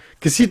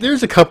 Because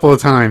there's a couple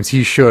of times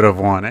he should have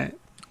won it.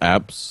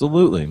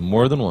 Absolutely,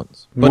 more than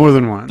once. But more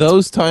than once.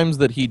 Those times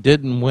that he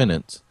didn't win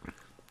it,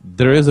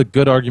 there is a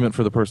good argument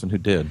for the person who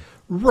did.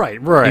 Right.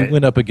 He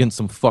went up against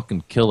some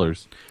fucking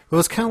killers. Well,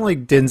 it's kind of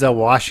like Denzel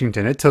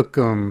Washington. It took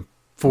him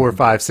 4,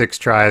 5, 6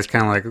 tries,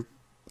 kind of like,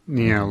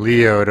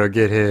 Leo to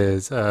get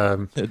his.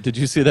 Did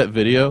you see that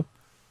video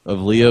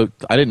of Leo?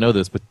 I didn't know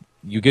this, but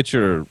you get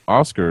your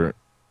Oscar,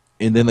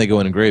 and then they go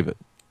and engrave it.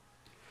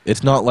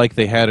 It's not like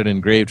they had it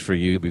engraved for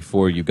you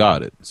before you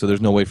got it, so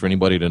there's no way for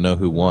anybody to know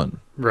who won.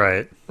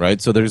 Right.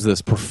 So there's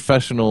this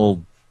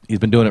professional. He's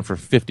been doing it for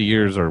 50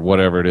 years or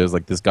whatever it is.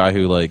 Like this guy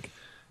who like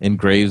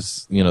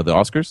engraves, the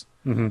Oscars.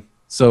 Mm-hmm.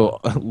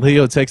 So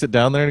Leo takes it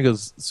down there and he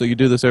goes, "So you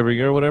do this every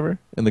year or whatever?"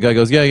 And the guy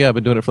goes, "Yeah, I've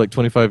been doing it for like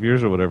 25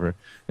 years or whatever."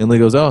 And Leo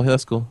goes, "Oh,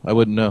 that's cool. I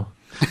wouldn't know."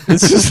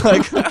 It's just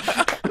like,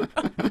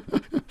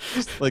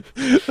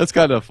 that's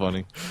kind of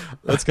funny.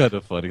 That's kind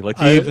of funny. Like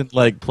he even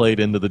like played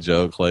into the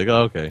joke. Like,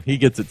 oh, okay, he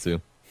gets it too.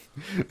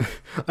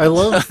 I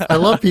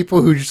love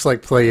people who just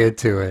like play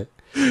into it.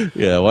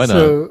 Yeah, why not?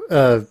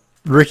 So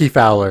Ricky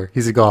Fowler,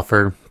 he's a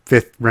golfer,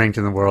 5th ranked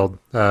in the world.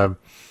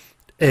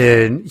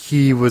 And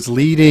he was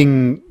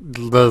leading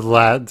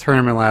the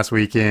tournament last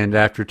weekend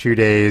after 2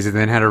 days, and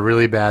then had a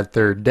really bad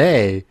third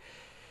day.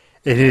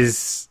 And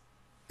his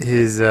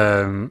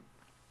name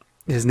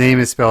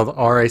is spelled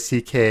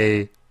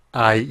Rickie,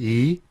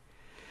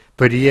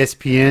 but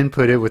ESPN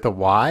put it with a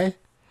Y.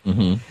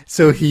 Mm-hmm.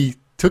 So he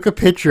took a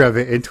picture of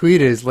it and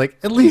tweeted, like,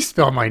 "At least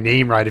spell my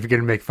name right if you're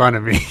going to make fun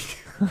of me."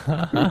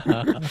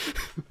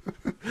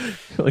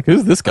 Like,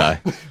 who's this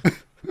guy?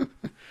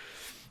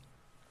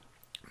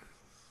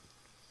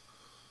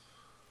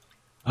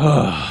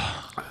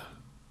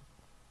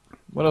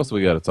 What else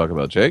we got to talk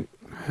about, Jake?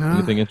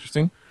 Anything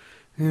interesting?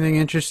 Anything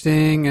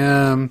interesting?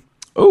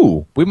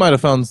 Oh, we might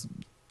have found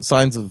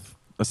signs of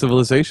a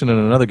civilization in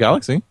another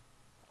galaxy.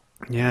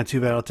 Yeah,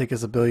 too bad it'll take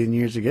us 1 billion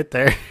years to get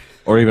there.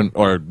 Or I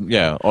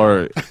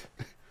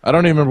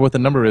don't even remember what the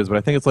number is, but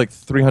I think it's like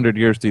 300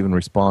 years to even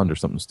respond or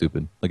something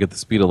stupid. Like at the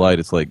speed of light,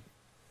 it's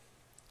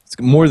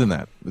more than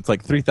that. It's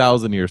like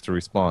 3,000 years to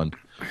respond.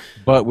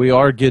 But we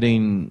are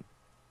getting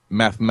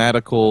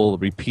mathematical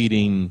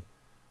repeating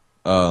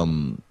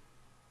radio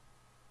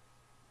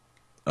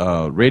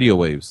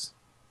waves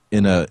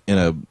in a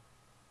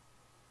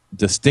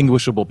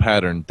distinguishable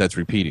pattern that's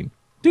repeating.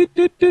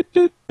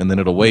 And then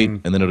it'll wait,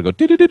 and then it'll go,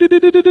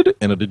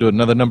 and it'll do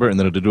another number, and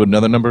then it'll do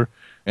another number,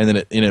 and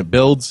then it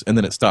builds, and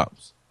then it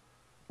stops,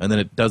 and then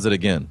it does it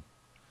again.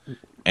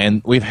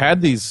 And we've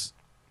had these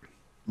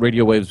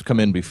radio waves come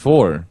in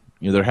before.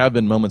 There have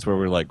been moments where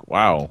we're like,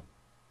 "Wow,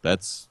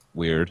 that's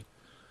weird,"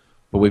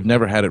 but we've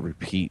never had it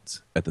repeat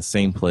at the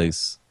same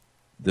place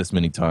this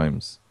many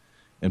times.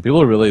 And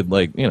people are really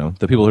like,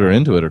 the people who are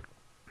into it are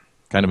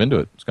kind of into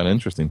it. It's kind of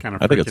interesting. Kind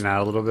of freaking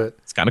out a little bit.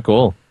 It's kind of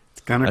cool.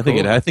 It's kind of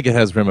cool. I think it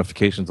has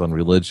ramifications on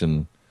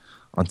religion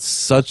on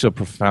such a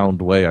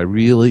profound way. I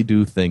really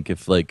do think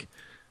if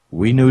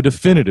we knew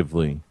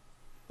definitively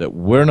that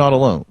we're not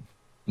alone,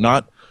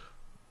 not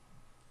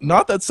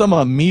that some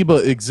amoeba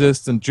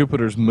exists in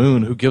Jupiter's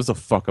moon, who gives a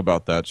fuck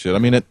about that shit? I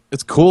mean,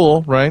 it's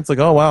cool, right? It's like,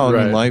 oh wow,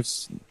 I mean,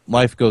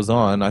 life goes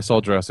on. I saw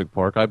Jurassic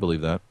Park, I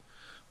believe that,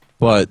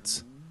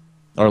 but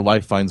our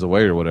life finds a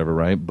way or whatever,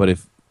 right? But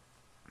if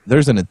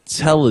there's an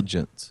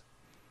intelligence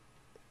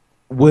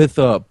with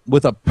a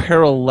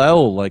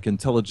parallel like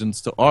intelligence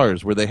to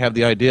ours, where they have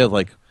the idea of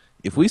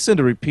if we send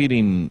a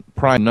repeating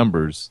prime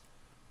numbers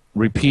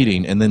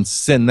repeating and then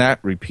send that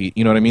repeat,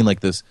 you know what I mean? Like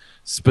this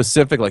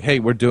specific, hey,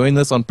 we're doing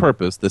this on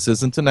purpose. This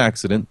isn't an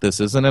accident. This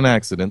isn't an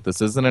accident. This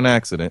isn't an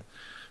accident.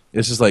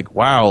 It's just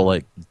wow,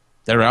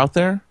 they're out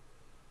there.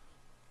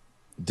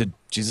 Did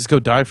Jesus go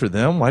die for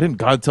them? Why didn't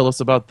God tell us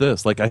about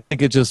this? I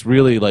think it just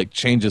really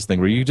changes things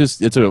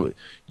where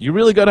you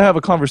really got to have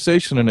a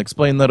conversation and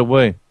explain that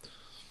away.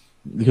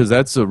 Because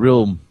that's a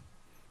real...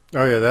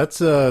 Oh yeah,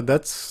 that's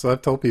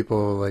I've told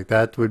people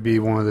that would be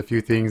one of the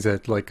few things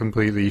that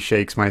completely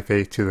shakes my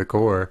faith to the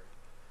core.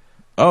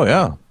 Oh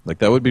yeah,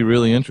 that would be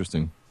really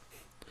interesting.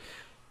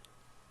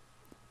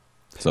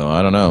 So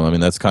I don't know. I mean,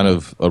 that's kind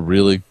of a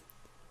really,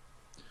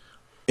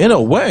 in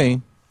a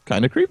way,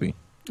 kind of creepy.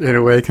 In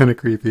a way, kind of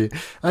creepy.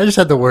 I just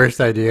had the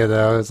worst idea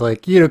though. It's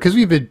because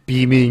we've been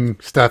beaming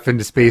stuff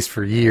into space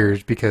for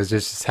years because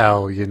this is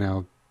how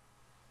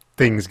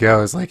things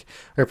go. It's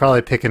they're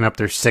probably picking up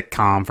their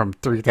sitcom from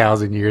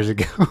 3,000 years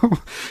ago.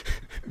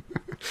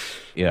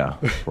 Yeah,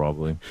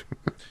 probably.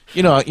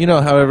 You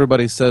know how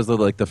everybody says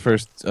that the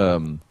first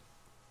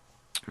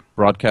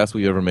broadcast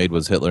we ever made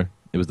was Hitler.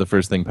 It was the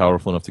first thing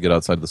powerful enough to get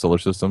outside the solar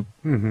system.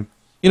 Mm-hmm.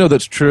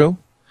 That's true.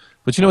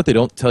 But you know what they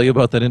don't tell you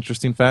about that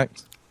interesting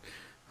fact?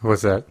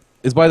 What's that?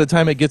 Is by the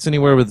time it gets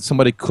anywhere where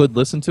somebody could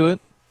listen to it,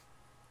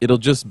 it'll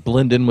just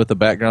blend in with the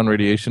background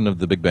radiation of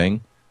the Big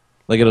Bang.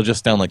 It'll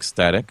just sound like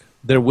static.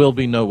 There will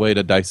be no way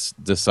to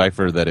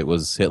decipher that it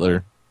was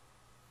Hitler,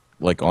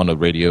 on a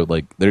radio.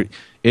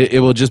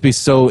 it will just be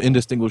so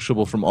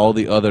indistinguishable from all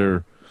the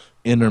other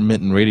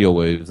intermittent radio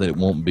waves that it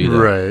won't be there.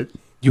 Right.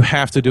 You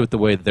have to do it the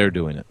way they're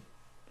doing it.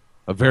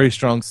 A very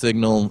strong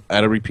signal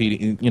at a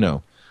repeating,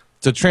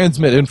 to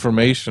transmit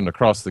information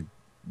across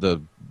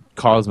the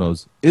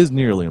cosmos is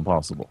nearly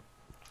impossible.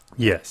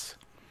 Yes.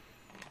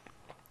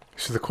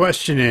 So the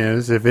question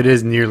is, if it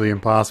is nearly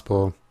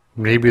impossible,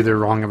 maybe they're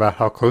wrong about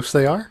how close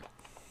they are?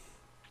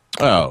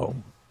 Oh,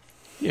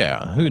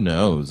 yeah, who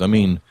knows? I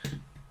mean,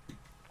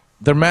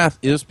 their math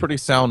is pretty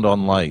sound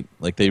on light.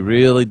 Like, they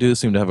really do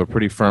seem to have a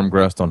pretty firm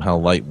grasp on how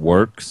light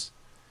works.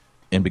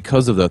 And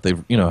because of that,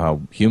 they've,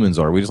 how humans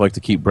are. We just like to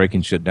keep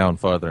breaking shit down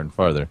farther and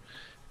farther.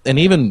 And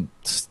even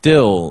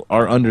still,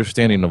 our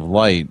understanding of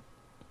light,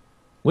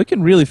 we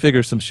can really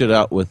figure some shit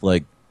out with,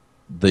 like,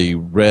 the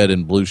red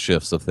and blue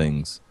shifts of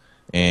things.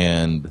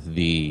 And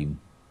the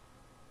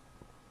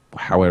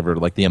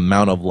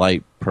amount of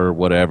light per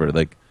whatever.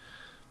 Like,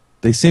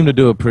 they seem to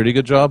do a pretty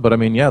good job, but I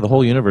mean, yeah, the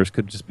whole universe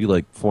could just be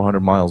like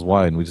 400 miles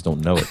wide and we just don't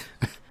know it.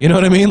 You know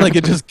what I mean? Like,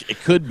 it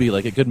could be,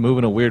 like, it could move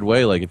in a weird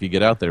way, like, if you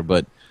get out there,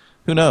 but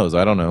who knows?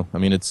 I don't know. I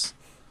mean, it's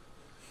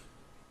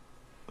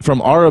from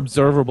our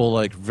observable,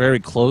 like, very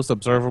close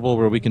observable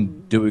where we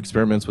can do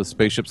experiments with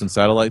spaceships and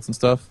satellites and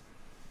stuff,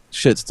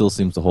 shit still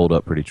seems to hold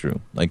up pretty true.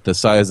 Like, the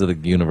size of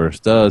the universe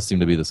does seem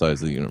to be the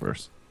size of the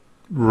universe.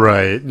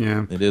 Right,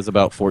 yeah. It is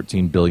about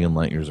 14 billion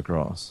light years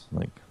across,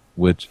 like,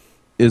 which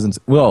isn't,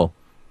 well,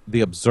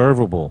 the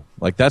observable,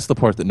 like, that's the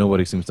part that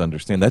nobody seems to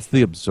understand. That's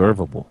the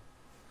observable.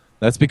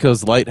 That's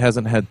because light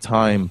hasn't had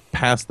time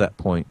past that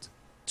point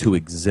to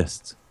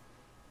exist.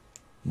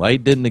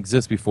 Light didn't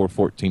exist before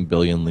 14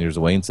 billion years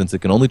away, and since it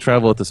can only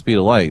travel at the speed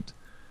of light,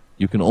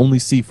 you can only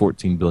see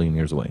 14 billion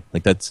years away.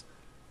 Like, that's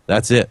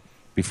it.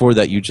 Before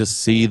that, you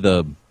just see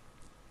the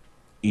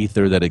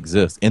ether that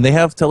exists. And they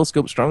have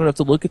telescopes strong enough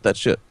to look at that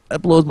shit.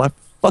 That blows my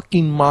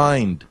fucking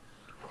mind.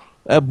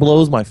 That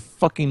blows my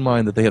fucking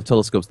mind that they have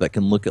telescopes that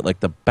can look at, like,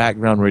 the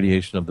background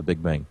radiation of the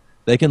Big Bang.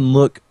 They can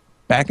look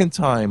back in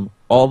time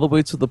all the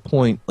way to the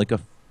point, like, a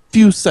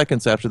few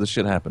seconds after the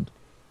shit happened.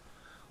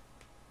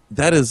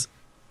 That is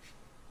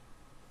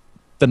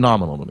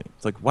phenomenal to me.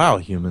 It's like, wow,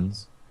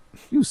 humans,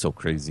 you so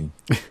crazy.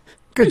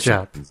 Good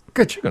job.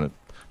 Good job.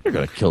 You're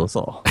gonna kill us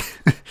all.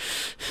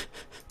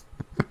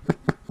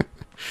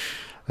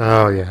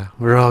 Oh, yeah.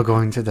 We're all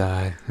going to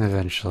die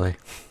eventually.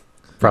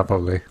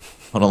 Probably.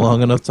 On a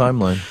long enough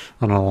timeline.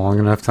 On a long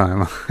enough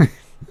timeline.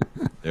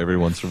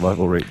 Everyone's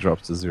survival rate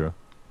drops to 0.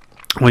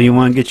 Well, you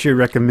want to get your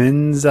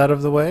recommends out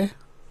of the way?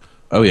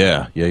 Oh,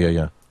 yeah.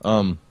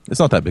 It's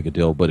not that big a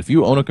deal, but if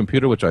you own a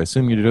computer, which I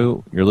assume you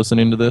do, you're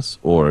listening to this,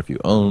 or if you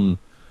own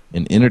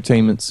an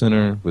entertainment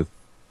center with,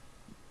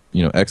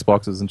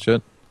 Xboxes and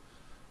shit,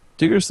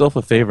 do yourself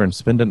a favor and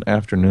spend an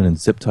afternoon and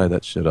zip tie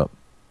that shit up.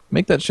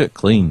 Make that shit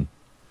clean.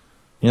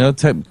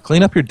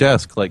 Clean up your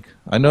desk. Like,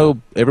 I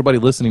know everybody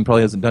listening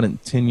probably hasn't done it in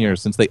 10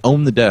 years. Since they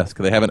own the desk,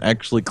 they haven't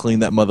actually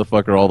cleaned that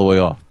motherfucker all the way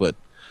off. But,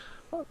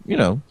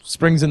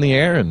 spring's in the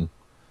air, and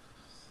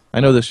I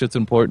know this shit's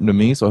important to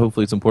me, so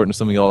hopefully it's important to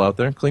some of y'all out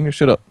there. Clean your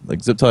shit up.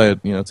 Like, zip tie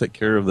it, take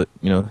care of it.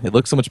 It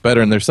looks so much better,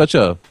 and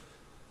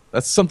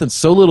that's something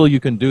so little you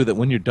can do that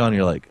when you're done,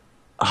 you're like,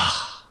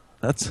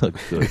 that's a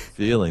good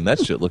feeling.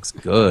 That shit looks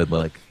good.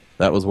 Like,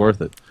 that was worth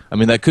it. I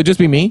mean, that could just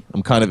be me.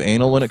 I'm kind of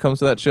anal when it comes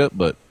to that shit,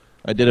 but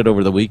I did it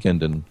over the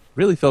weekend and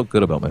really felt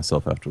good about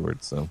myself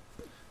afterwards. So,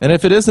 and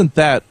if it isn't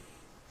that,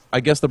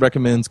 I guess the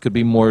recommends could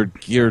be more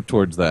geared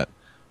towards that.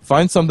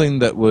 Find something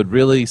that would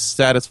really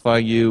satisfy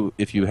you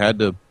if you had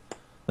to,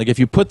 like, if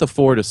you put the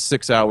 4 to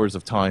 6 hours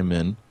of time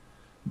in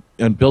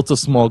and built a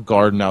small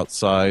garden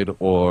outside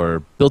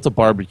or built a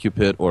barbecue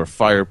pit or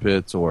fire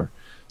pits or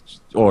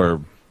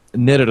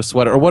knitted a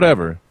sweater or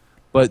whatever,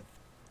 but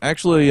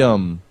actually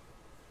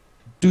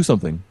do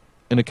something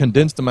in a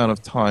condensed amount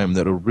of time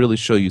that will really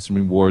show you some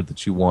reward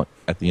that you want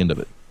at the end of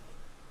it.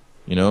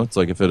 It's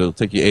like if it'll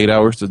take you 8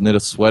 hours to knit a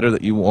sweater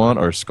that you want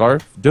or a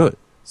scarf, do it.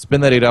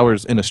 Spend that 8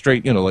 hours in a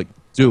straight,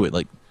 do it.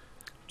 Like,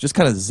 just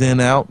kind of zen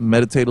out,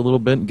 meditate a little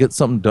bit, and get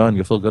something done.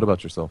 You'll feel good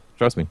about yourself.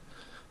 Trust me.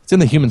 It's in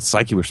the human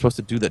psyche. We're supposed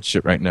to do that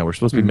shit right now. We're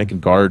supposed to be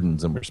making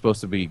gardens, and we're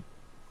supposed to be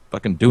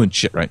fucking doing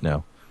shit right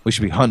now. We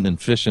should be hunting and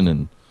fishing,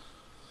 and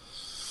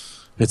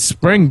it's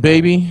spring,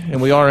 baby,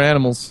 and we are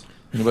animals.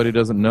 Anybody who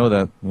doesn't know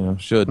that,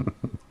 should.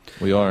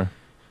 We are.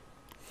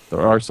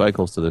 There are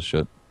cycles to this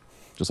shit.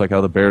 Just like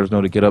how the bears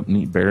know to get up and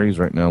eat berries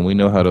right now. We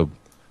know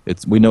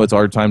we know it's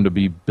our time to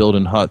be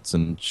building huts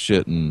and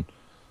shit and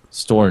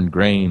storing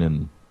grain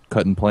and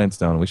cutting plants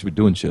down. We should be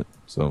doing shit.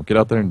 So get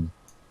out there and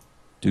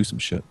do some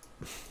shit.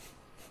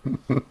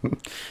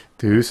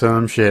 Do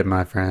some shit,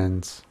 my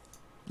friends.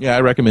 Yeah,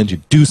 I recommend you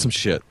do some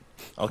shit.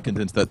 I'll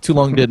condense that. Too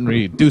long didn't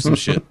read. Do some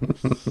shit.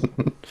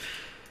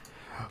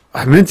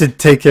 I meant to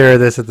take care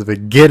of this at the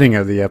beginning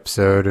of the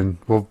episode, and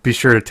we'll be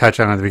sure to touch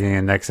on it at the beginning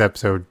of the next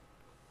episode,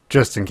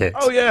 just in case.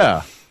 Oh,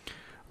 yeah.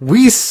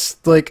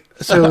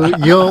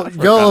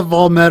 Y'all have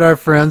all met our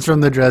friends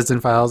from the Dresden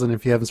Files, and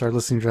if you haven't started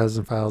listening to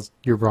Dresden Files,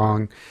 you're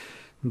wrong,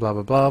 blah,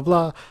 blah, blah,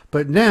 blah.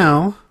 But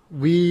now,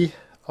 we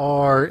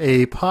are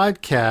a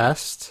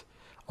podcast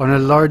on a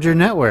larger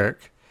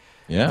network.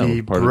 Yeah,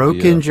 The we're part Broken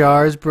of the,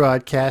 Jars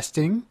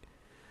Broadcasting.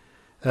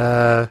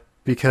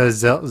 Because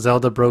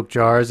Zelda broke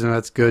jars, and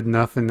that's good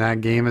enough, and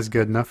that game is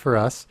good enough for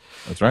us.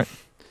 That's right.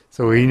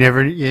 So you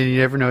never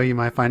know, you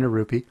might find a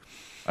rupee.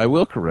 I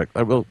will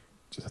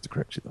just have to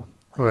correct you, though.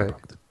 What?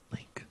 Broke the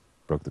link.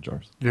 Broke the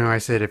jars. You know, I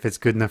said if it's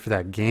good enough for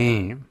that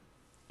game.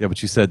 Yeah,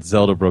 but you said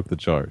Zelda broke the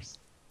jars.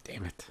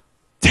 Damn it.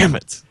 Damn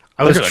it.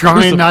 I was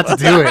trying not to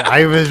do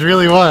it.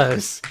 Really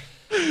was.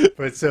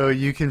 But so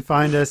you can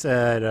find us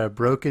at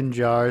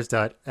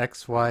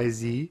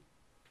brokenjars.xyz.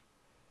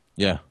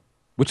 Yeah.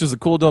 Which is a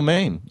cool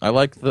domain. I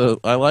like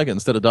it.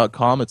 Instead of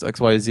 .com, it's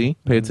XYZ.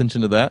 Pay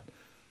attention to that.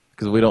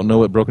 Because we don't know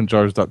what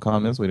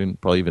brokenjars.com is. We didn't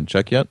probably even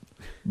check yet.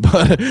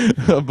 But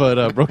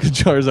Broken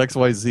Jars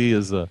XYZ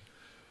is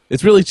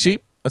it's really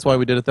cheap. That's why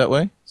we did it that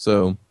way.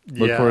 So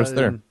look for us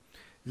there.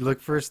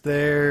 Look for us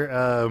there.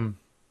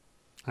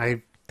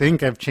 I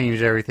think I've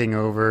changed everything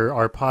over.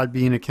 Our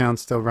Podbean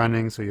account's still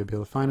running, so you'll be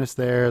able to find us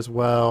there as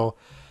well.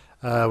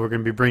 We're going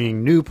to be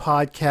bringing new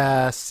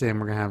podcasts, and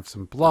we're going to have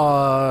some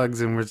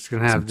blogs, and we're just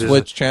going to have some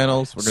Twitch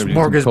channels. We're going to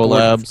do some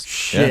collabs.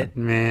 Shit,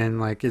 man.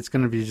 Like, it's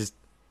going to be just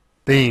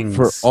things.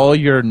 For all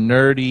your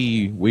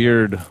nerdy,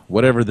 weird,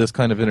 whatever this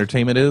kind of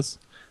entertainment is,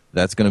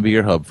 that's going to be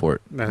your hub for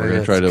it. We're going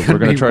to try to. We're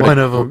going to try one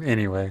of them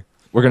anyway.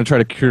 We're going to try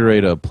to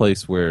curate a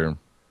place where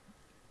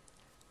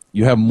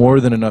you have more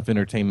than enough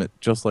entertainment,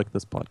 just like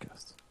this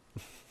podcast,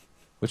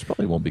 which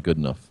probably won't be good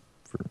enough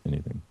for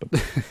anything. But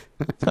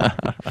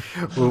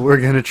well, we're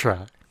going to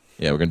try.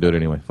 Yeah, we're going to do it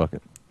anyway. Fuck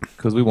it.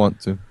 Because we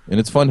want to. And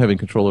it's fun having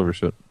control over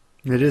shit.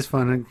 It is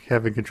fun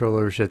having control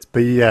over shit. But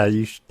yeah,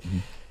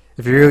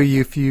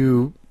 if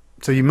you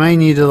so you might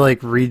need to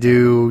like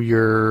redo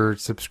your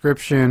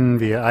subscription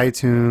via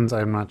iTunes.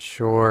 I'm not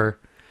sure.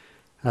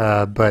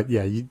 But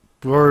yeah,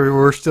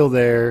 we're still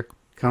there.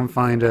 Come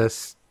find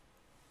us.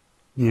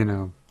 You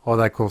know, all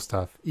that cool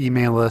stuff.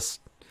 Email us.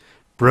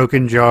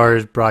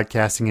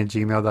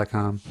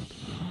 brokenjarsbroadcasting@gmail.com.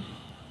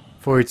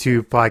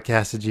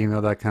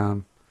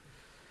 42podcast@gmail.com.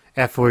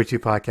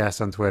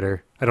 F42podcast on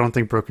Twitter. I don't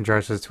think Broken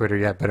Jars has Twitter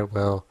yet, but it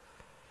will.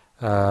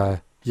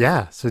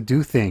 Yeah, so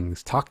do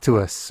things. Talk to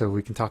us so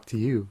we can talk to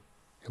you.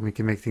 And we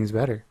can make things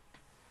better.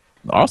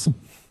 Awesome.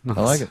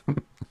 I like it.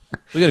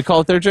 We got to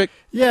call it there, Jake?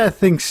 Yeah, I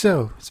think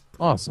so. It's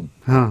awesome.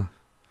 Huh. All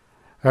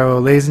right,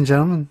 well, ladies and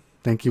gentlemen,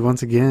 thank you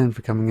once again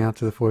for coming out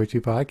to the 42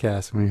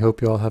 podcast. And we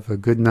hope you all have a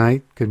good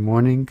night, good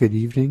morning, good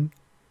evening,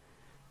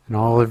 and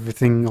all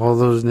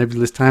those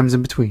nebulous times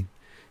in between.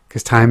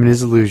 Because time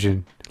is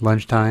illusion.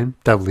 Lunchtime,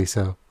 doubly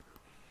so.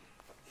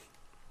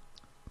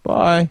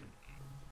 Bye.